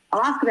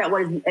 I'll ask about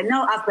and then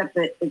I'll ask about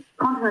the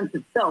continence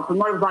itself and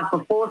what it was like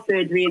before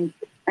surgery, and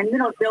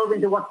then I'll delve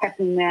into what's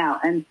happening now.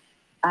 And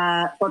so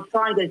I'll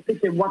try and get a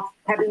picture of what's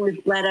happening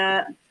with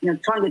bladder,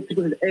 try and get a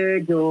picture of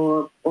urge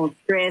or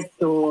stress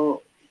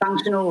or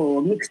functional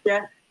or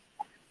mixture.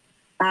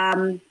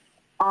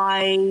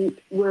 I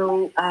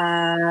will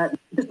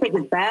just take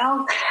his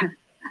bowels.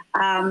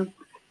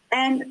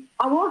 And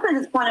I'll also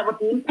just find out what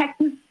the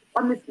impact is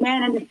on this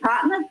man and his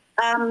partner,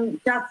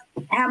 just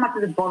how much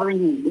is it bothering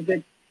him. Is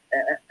it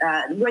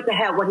work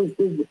out what his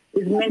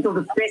mental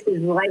distress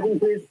is relating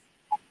to his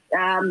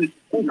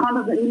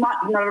incontinence. He might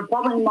not have a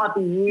problem, he might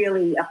be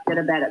really upset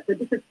about it. So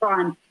just to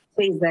try and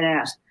tease that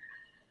out.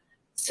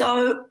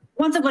 So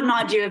once I've got an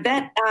idea of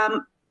that,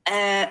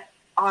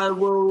 I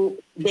will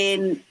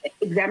then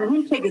examine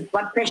him, check his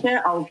blood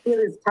pressure, I'll feel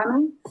his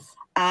tummy,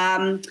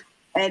 and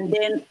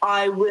then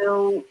I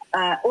will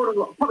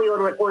probably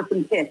order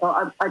some tests.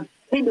 I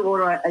tend to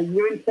order a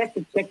urine test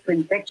to check for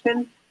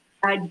infection.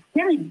 I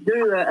generally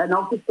do an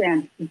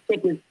ultrasound to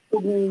check his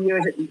kidney,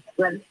 urine,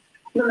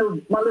 my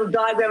little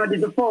diagram I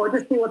did before,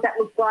 just see what that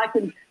looks like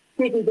and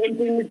see if he's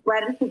emptying his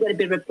bladder to get a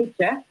bit of a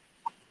picture.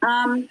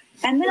 And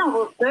then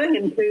I'll refer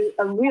him to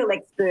a real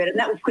expert, and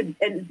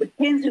it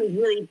depends who he's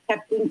really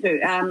tapped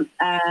into.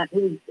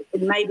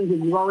 Maybe his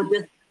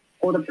urologist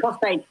or the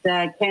prostate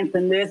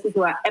cancer nurses,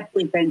 who are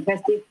absolutely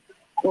fantastic,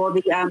 or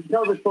the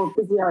pelvic floor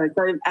physio.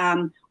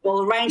 So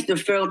we'll arrange the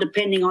referral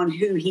depending on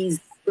who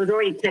was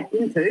already tapped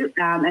into,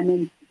 and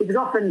then because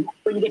often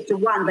when you get to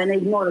one, they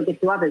need more to get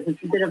to others.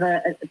 It's a bit of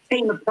a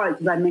team approach,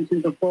 as I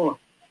mentioned before.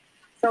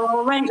 So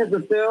I'll arrange those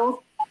referrals,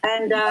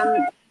 and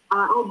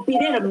I'll be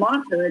there to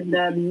monitor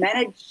and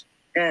manage,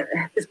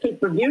 just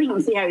keep reviewing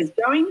and see how he's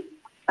going,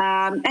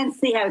 and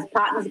see how his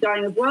partner's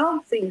going as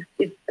well, see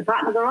if the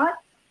partner's all right.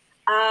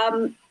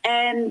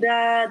 And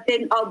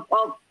then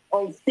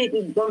I'll see if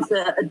he wants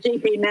a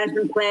GP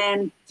management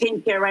plan,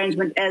 10-care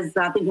arrangement, as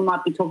I think we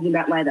might be talking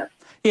about later.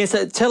 Yeah,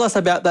 so tell us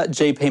about that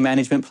GP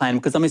management plan,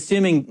 because I'm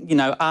assuming,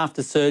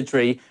 after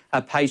surgery,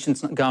 a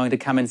patient's not going to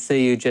come and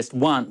see you just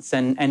once.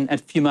 And a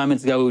few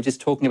moments ago, we were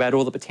just talking about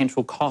all the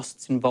potential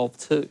costs involved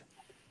too.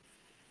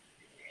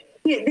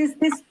 Yeah,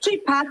 there's two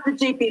parts of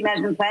the GP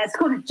management plan. It's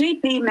called a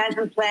GP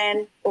management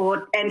plan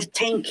and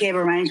team care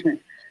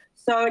arrangement.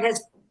 So it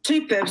has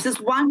two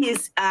purposes. One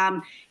is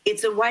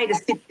it's a way to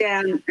sit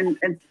down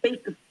and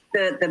speak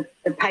the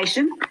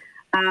patient,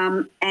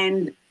 and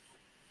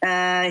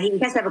he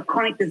has to have a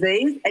chronic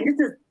disease, and this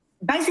is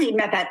basically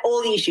map out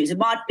all the issues. It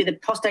might be the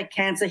prostate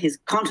cancer, his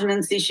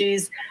continence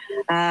issues,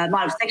 might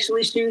have sexual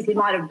issues, he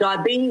might have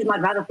diabetes,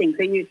 might have other things.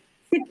 So you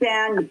sit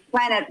down, you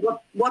plan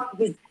out what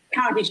his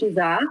current issues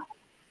are.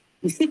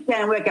 You sit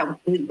down and work out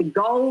the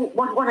goal.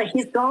 What are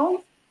his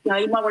goals? You know,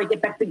 you might want to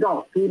get back to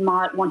golf. You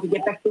might want to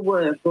get back to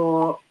work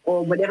or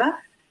whatever.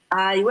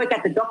 You work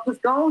out the doctor's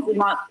goals. You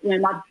might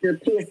do a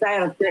PSA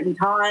at a certain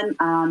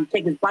time,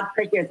 check his blood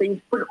pressure. So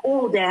you put it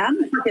all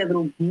down. It's like a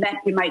little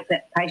map you make for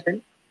that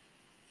patient.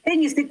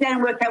 Then you sit down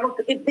and work out, well,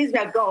 if these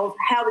are our goals,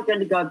 how are we going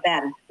to go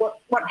about it?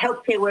 What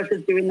healthcare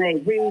workers do in there?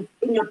 Who's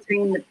in your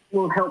team that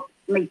will help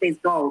meet these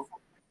goals?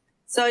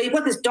 So you've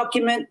got this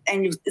document,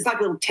 and it's like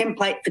a little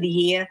template for the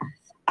year.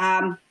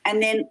 And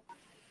then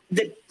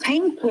the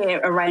team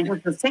care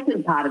arrangement, the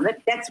second part of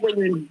it, that's where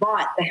you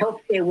invite the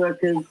healthcare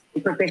workers,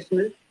 the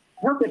professionals,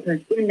 healthcare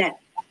professionals in that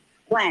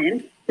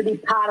plan to be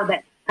part of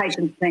that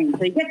patient's team.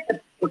 So you get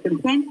the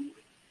consent,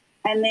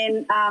 and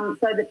then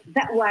so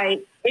that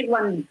way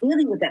everyone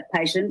dealing with that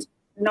patient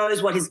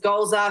knows what his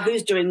goals are,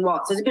 who's doing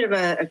what. So it's a bit of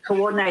a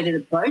coordinated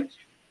approach.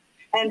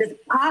 And as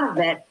part of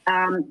that,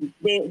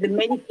 the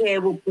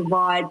Medicare will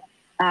provide,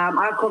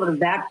 I call it a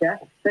voucher,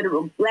 but it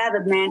will allow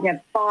the man to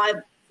have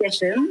 5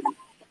 sessions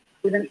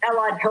with an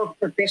allied health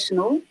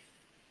professional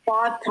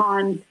 5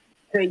 times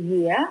per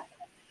year,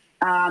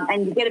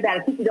 and you get about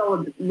a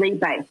 $50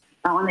 rebate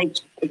on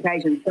each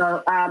occasion.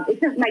 So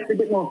it just makes it a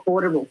bit more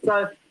affordable.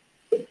 So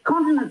if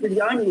continence is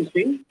the only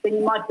issue, then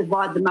you might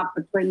divide them up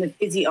between the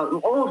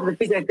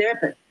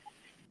physiotherapist.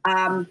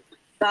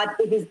 But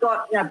if he's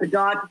got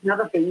podiatrists and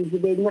other things,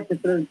 then you have to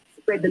sort of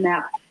spread them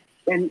out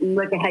and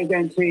work out how you're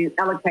going to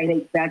allocate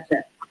each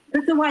voucher.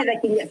 That's a way they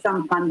can get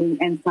some funding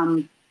and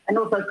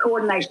also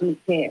coordination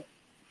with care.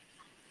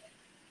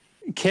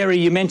 Kerry,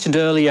 you mentioned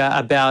earlier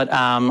about,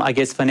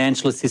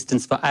 financial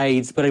assistance for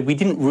aids, but we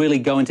didn't really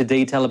go into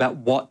detail about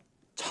what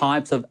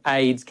types of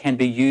aids can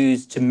be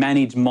used to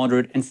manage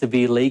moderate and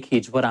severe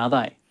leakage. What are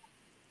they?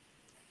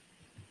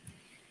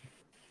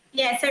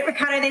 Yeah, so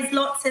Ricardo, there's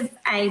lots of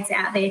aids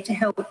out there to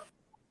help.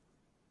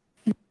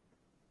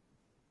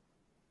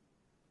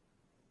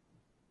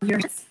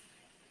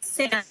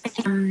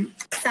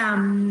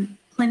 Some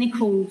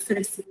clinical sort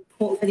of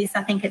support for this,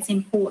 I think it's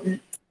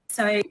important.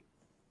 So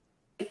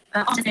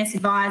continence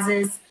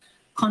advisors,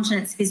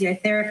 continence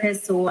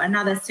physiotherapists or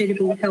another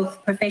suitable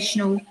health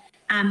professional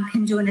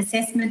can do an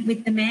assessment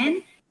with the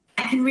man.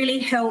 It can really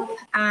help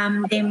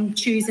them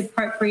choose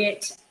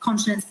appropriate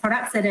continence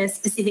products that are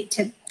specific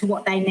to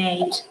what they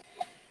need.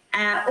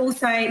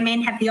 Also,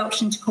 men have the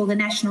option to call the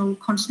National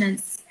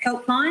Continence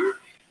Helpline,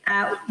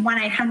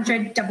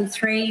 1800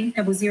 33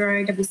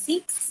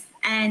 0066,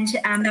 and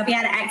they'll be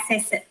able to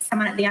access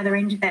someone at the other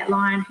end of that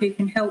line who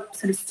can help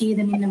sort of steer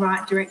them in the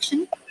right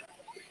direction.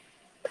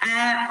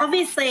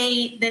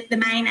 Obviously, the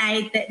main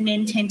aid that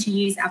men tend to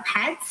use are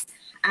pads.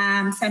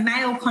 So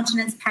male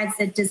continence pads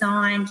are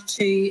designed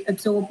to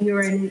absorb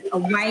urine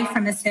away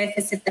from the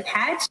surface of the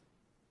pad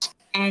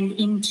and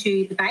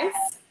into the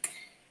base.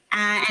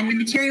 And the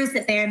materials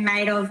that they're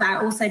made of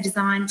are also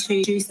designed to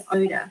reduce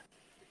odour.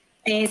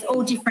 There's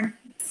all different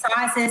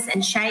sizes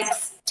and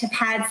shapes to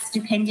pads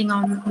depending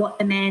on what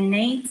the man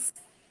needs.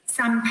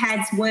 Some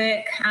pads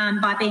work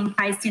by being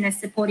placed in a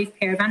supportive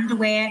pair of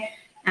underwear.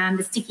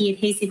 The sticky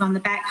adhesive on the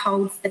back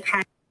holds the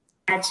pad.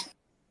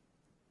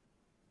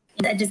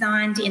 They're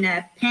designed in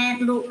a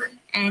pant look,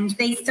 and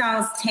these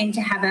styles tend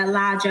to have a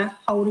larger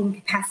holding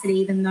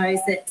capacity than those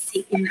that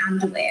sit in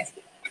underwear.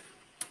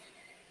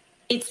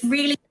 It's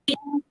really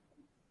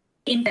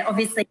that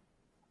obviously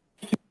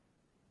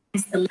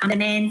the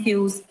man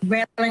feels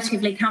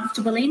relatively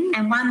comfortable in,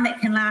 and one that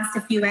can last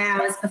a few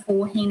hours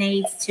before he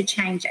needs to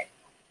change it.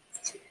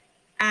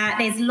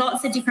 There's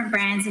lots of different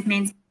brands of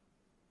men's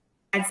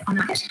pads on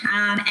that,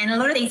 and a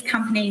lot of these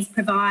companies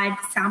provide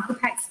sample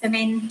packs for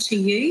men to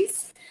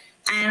use.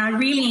 And I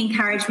really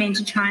encourage men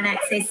to try and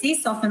access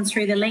this, often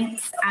through the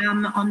links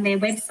on their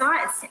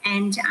websites,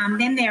 and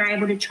then they're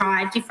able to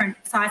try different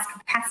size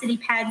capacity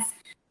pads.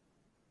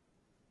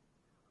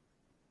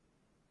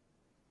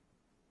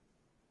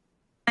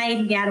 They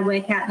even be able to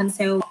work out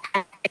themselves.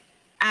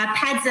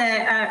 Pads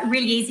are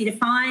really easy to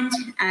find.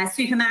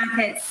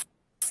 Supermarkets,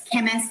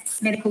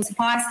 chemists, medical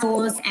supply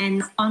stores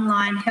and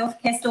online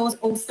healthcare stores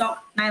all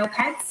stock male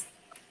pads.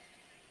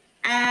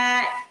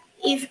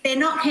 If they're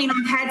not keen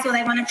on pads or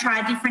they want to try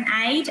a different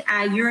aid,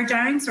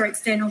 Uridomes or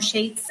external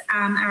sheets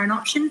are an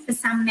option for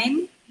some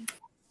men.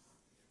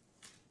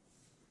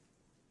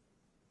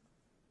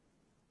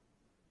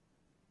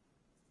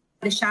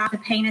 The shaft of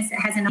the penis, it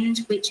has an end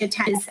which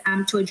attaches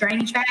to a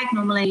drainage bag,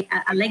 normally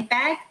a leg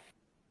bag.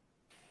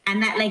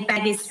 And that leg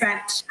bag is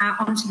strapped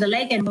onto the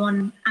leg and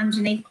worn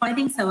underneath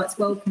clothing, so it's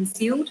well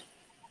concealed.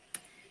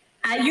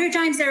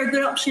 Uridomes are a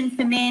good option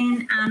for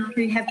men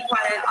who have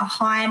quite a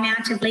high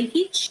amount of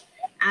leakage.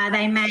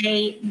 They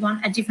may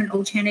want a different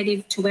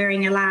alternative to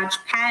wearing a large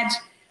pad.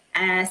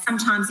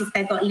 Sometimes if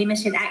they've got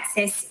limited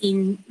access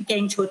in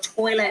getting to a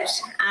toilet,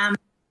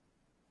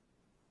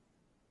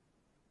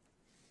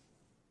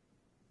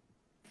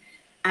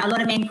 A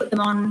lot of men put them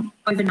on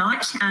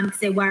overnight because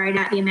they're worried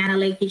about the amount of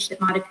leakage that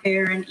might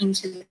occur and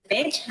into the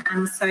bed.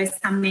 So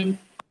some men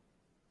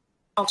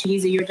opt to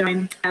use a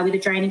urodome with a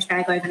drainage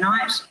bag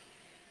overnight.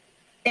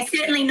 They're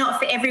certainly not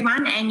for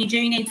everyone, and you do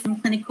need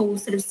some clinical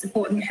sort of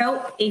support and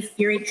help if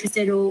you're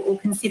interested or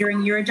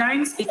considering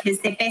urodomes, because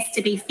they're best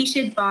to be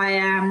fitted by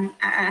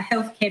a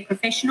healthcare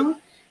professional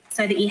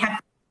so that you have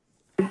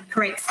the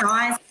correct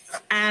size.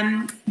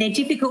 They're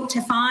difficult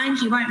to find.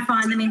 You won't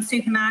find them in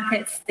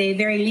supermarkets. They're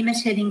very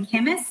limited in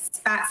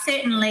chemists, but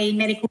certainly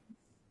medical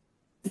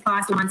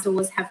supply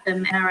stores have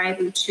them and are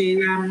able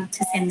to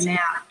send them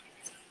out.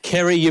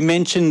 Kerry, you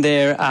mentioned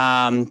their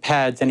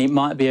pads, and it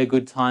might be a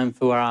good time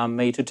for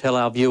me to tell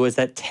our viewers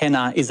that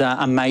Tenor is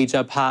a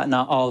major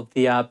partner of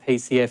the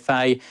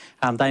PCFA.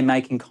 They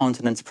make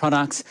incontinence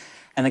products,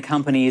 and the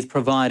company is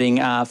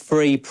providing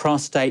free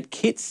prostate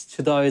kits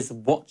to those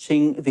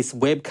watching this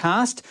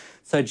webcast.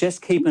 So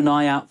just keep an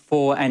eye out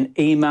for an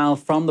email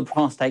from the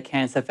Prostate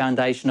Cancer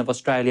Foundation of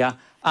Australia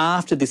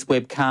after this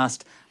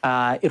webcast.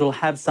 It'll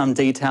have some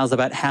details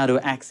about how to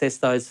access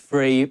those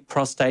free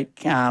prostate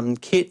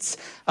kits,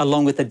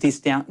 along with a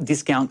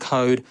discount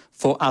code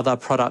for other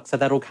products. So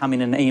that'll come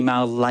in an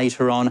email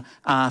later on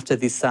after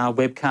this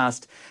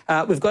webcast.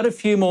 We've got a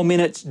few more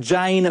minutes.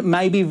 Jane,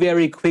 maybe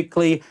very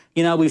quickly,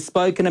 you know, we've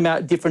spoken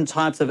about different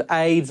types of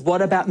aids.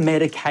 What about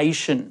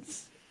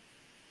medications?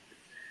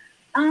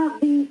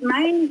 The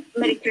main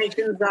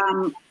medications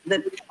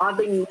that I've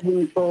been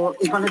using for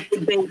incontinence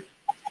would be,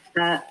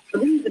 I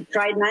think the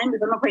trade name,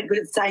 because I'm not very good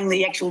at saying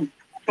the actual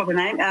proper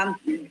name.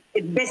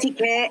 It's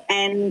Vesicare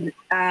and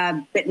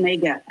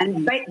Betmega.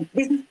 And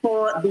this is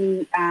for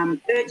the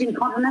urge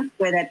incontinence,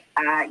 where that,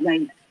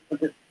 the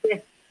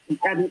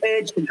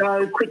urge to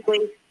go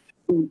quickly,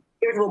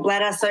 irritable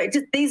bladder. So it's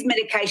just, these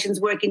medications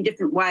work in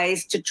different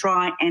ways to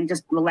try and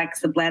just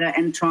relax the bladder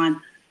and try and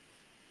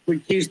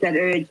reduce that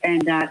urge,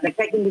 and they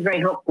can be very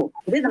helpful.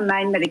 So they're the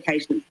main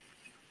medications.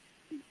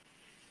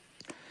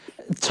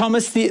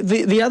 Thomas,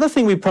 the other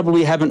thing we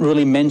probably haven't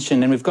really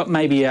mentioned, and we've got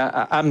maybe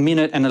a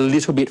minute and a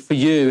little bit for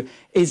you,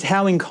 is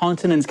how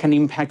incontinence can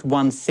impact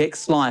one's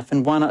sex life,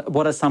 and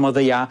what are some of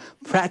the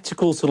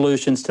practical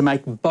solutions to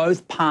make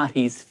both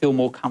parties feel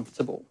more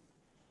comfortable?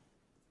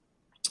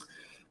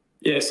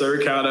 Yeah, so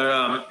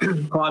Ricardo,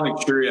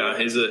 climacturia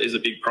is a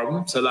big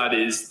problem. So that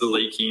is the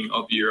leaking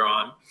of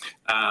urine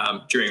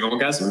during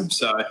orgasm.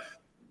 So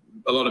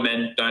a lot of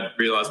men don't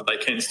realise that they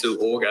can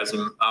still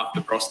orgasm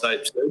after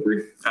prostate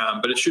surgery,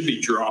 but it should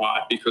be dry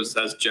because,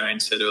 as Jane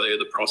said earlier,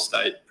 the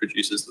prostate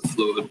produces the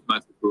fluid,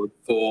 most of the fluid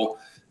for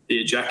the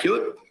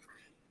ejaculate.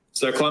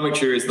 So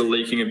climacturia is the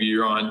leaking of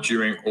urine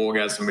during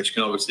orgasm, which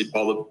can obviously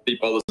be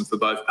bothersome for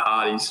both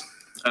parties.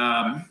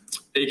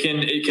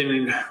 It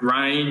can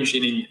range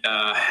in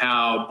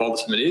how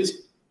bothersome it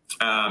is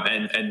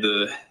and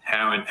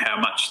how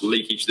much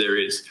leakage there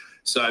is.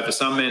 So for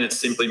some men, it's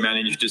simply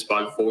managed just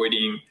by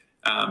voiding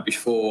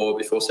before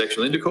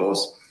sexual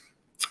intercourse.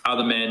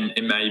 Other men,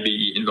 it may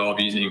be involved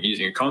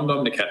using a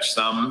condom to catch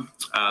some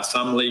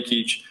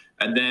leakage,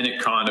 and then it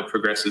kind of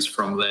progresses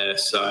from there.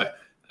 So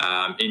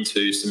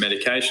into some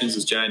medications,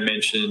 as Jane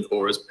mentioned,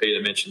 or as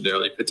Peter mentioned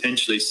earlier,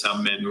 potentially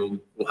some men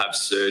will have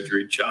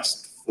surgery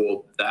just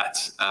for that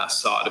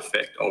side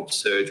effect of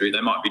surgery.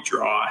 They might be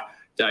dry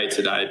day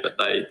to day, but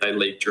they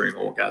leak during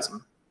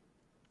orgasm.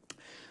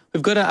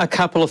 We've got a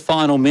couple of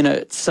final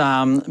minutes,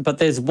 but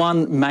there's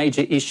one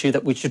major issue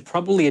that we should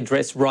probably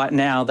address right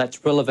now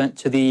that's relevant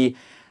to the,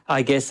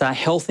 I guess,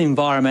 health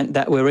environment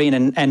that we're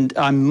in. And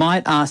I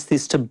might ask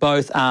this to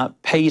both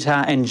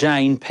Peter and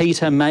Jane.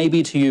 Peter,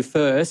 maybe to you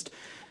first.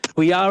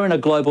 We are in a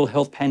global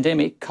health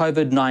pandemic,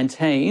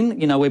 COVID-19.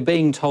 You know, we're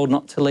being told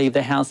not to leave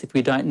the house if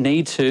we don't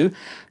need to.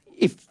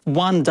 If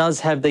one does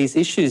have these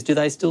issues, do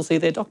they still see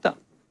their doctor?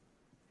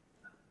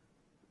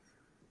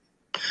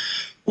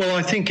 Well,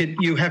 I think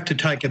you have to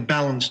take a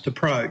balanced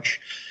approach.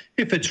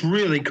 If it's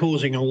really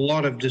causing a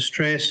lot of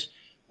distress,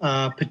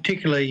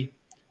 particularly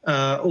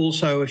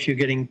also if you're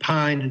getting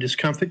pain and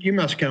discomfort, you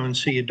must go and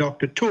see your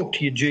doctor. Talk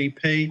to your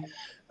GP,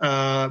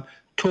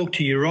 talk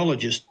to your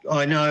urologist.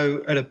 I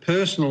know at a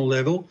personal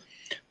level,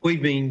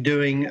 we've been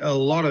doing a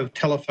lot of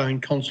telephone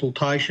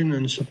consultation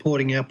and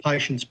supporting our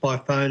patients by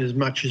phone as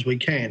much as we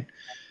can.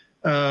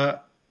 So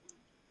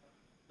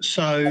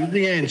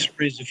the answer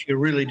is, if you're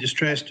really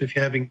distressed, if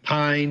you're having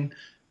pain,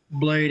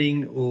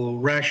 bleeding or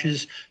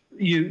rashes,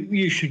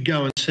 you should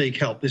go and seek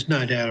help. There's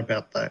no doubt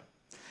about that.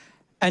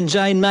 And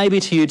Jane, maybe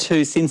to you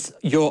too, since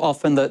you're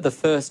often the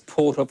first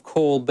port of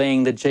call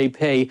being the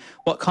GP,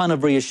 what kind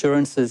of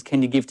reassurances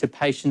can you give to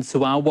patients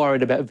who are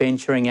worried about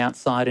venturing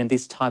outside in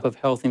this type of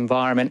health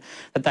environment,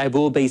 that they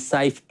will be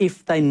safe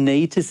if they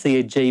need to see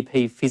a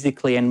GP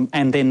physically, and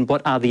then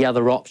what are the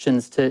other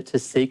options to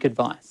seek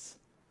advice?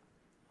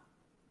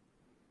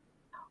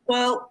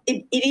 Well,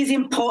 it is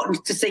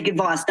important to seek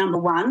advice, number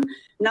one.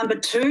 Number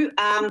two,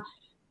 how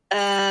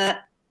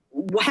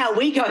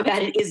we go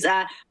about it is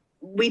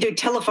we do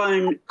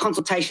telephone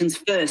consultations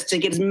first to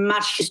get as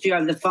much history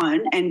over the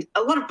phone, and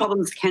a lot of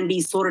problems can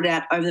be sorted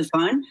out over the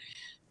phone.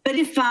 But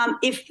if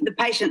the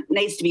patient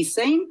needs to be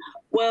seen,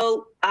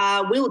 well,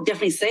 we will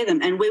definitely see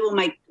them, and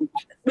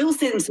we'll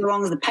see them so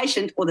long as the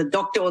patient or the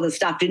doctor or the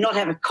staff do not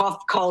have a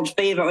cough, cold,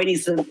 fever, or any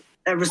sort of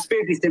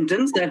respiratory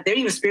symptoms. So if there are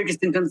any respiratory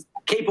symptoms,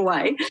 keep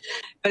away.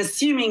 But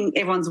assuming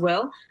everyone's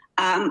well,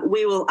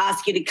 we will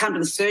ask you to come to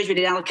the surgery at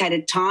an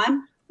allocated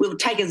time. We'll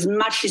take as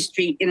much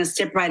history in a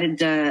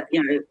separated,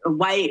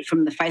 away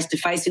from the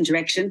face-to-face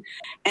interaction,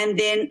 and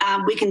then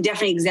we can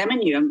definitely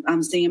examine you.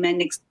 I'm seeing a man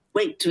next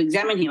week to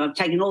examine him. I've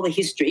taken all the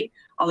history.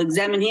 I'll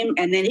examine him,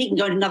 and then he can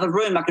go to another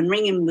room. I can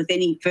ring him with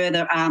any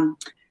further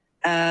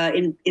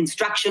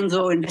instructions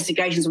or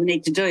investigations we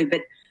need to do.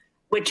 But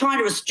we're trying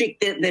to restrict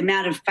the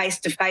amount of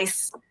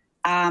face-to-face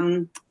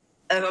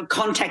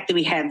contact that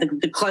we have,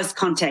 the close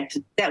contact.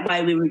 That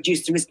way we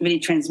reduce the risk of any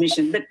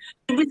transmission. But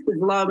the risk is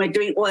low, and we're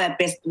doing all our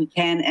best we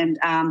can.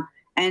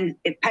 And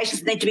if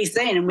patients need to be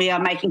seen, and we are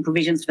making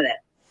provisions for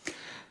that.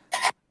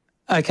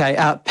 Okay,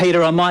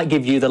 Peter, I might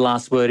give you the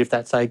last word if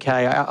that's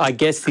okay. I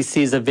guess this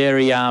is a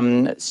very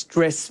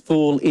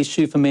stressful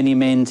issue for many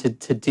men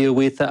to deal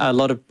with. A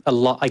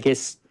lot, I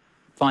guess,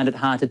 find it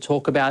hard to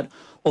talk about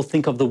or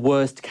think of the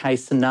worst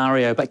case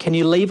scenario. But can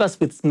you leave us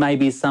with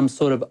maybe some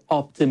sort of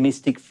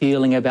optimistic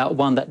feeling about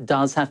one that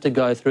does have to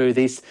go through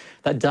this,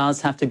 that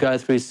does have to go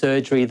through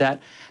surgery, that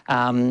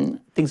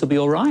things will be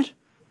all right?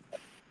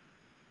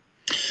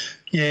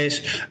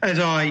 Yes, as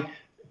I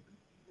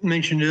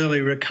mentioned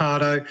earlier,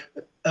 Ricardo,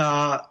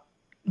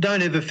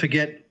 don't ever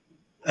forget,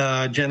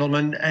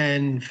 gentlemen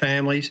and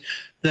families,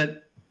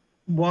 that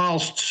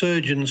whilst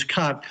surgeons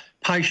cut,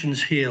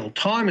 patients heal.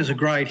 Time is a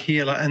great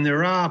healer, and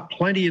there are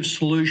plenty of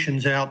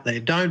solutions out there.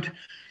 Don't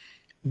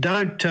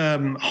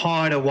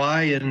hide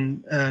away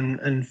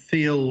and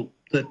feel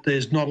that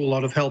there's not a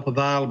lot of help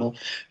available.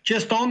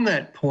 Just on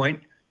that point,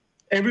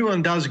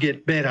 everyone does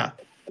get better.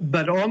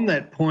 But on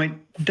that point,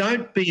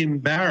 don't be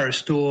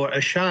embarrassed or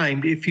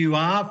ashamed if you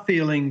are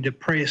feeling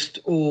depressed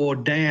or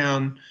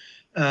down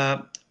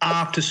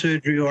after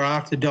surgery or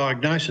after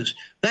diagnosis.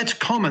 That's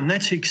common.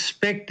 That's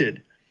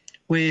expected.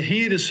 We're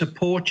here to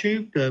support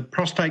you,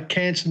 prostate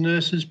cancer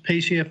nurses,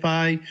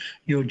 PCFA,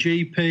 your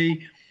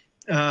GP,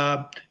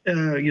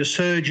 your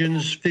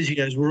surgeons,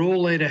 physios. We're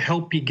all there to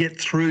help you get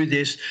through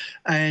this.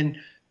 And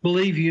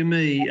believe you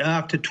me,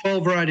 after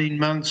 12 or 18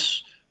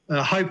 months,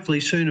 hopefully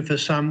sooner for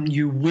some,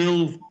 you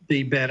will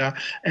be better.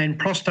 And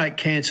prostate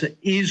cancer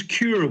is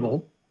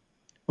curable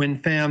when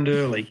found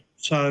early.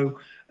 So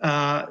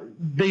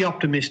be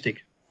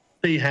optimistic,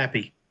 be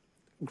happy.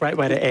 Great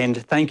way to end.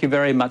 Thank you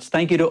very much.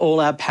 Thank you to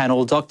all our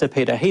panel, Dr.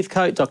 Peter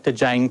Heathcote, Dr.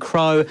 Jane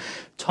Crowe,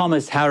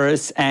 Thomas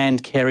Harris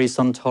and Kerry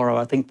Santoro.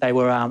 I think they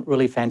were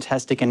really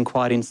fantastic and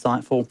quite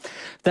insightful.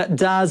 That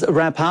does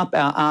wrap up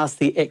our Ask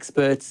the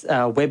Experts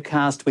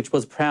webcast, which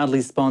was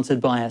proudly sponsored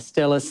by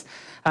Astellas.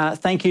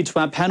 Thank you to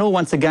our panel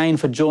once again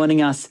for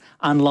joining us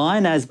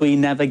online as we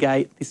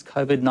navigate this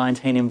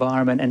COVID-19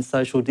 environment and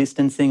social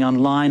distancing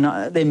online.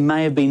 There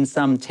may have been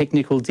some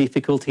technical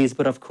difficulties,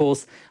 but of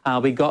course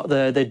we got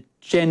the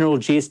general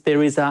gist.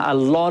 There is a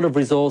lot of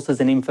resources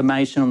and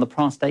information on the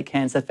Prostate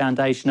Cancer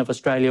Foundation of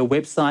Australia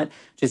website.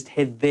 Just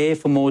head there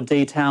for more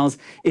details.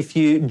 If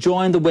you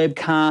joined the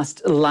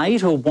webcast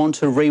late or want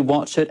to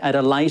rewatch it at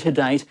a later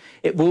date,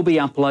 it will be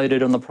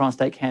uploaded on the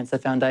Prostate Cancer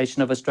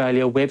Foundation of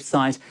Australia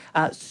website.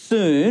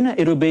 Soon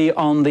it'll be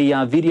on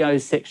the video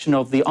section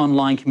of the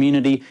online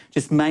community.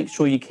 Just make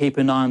sure you keep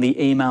an eye on the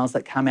emails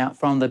that come out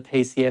from the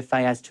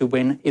PCFA as to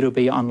when it'll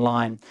be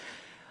online.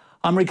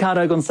 I'm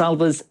Ricardo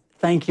Gocalves.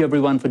 Thank you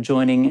everyone for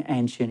joining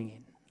and tuning in.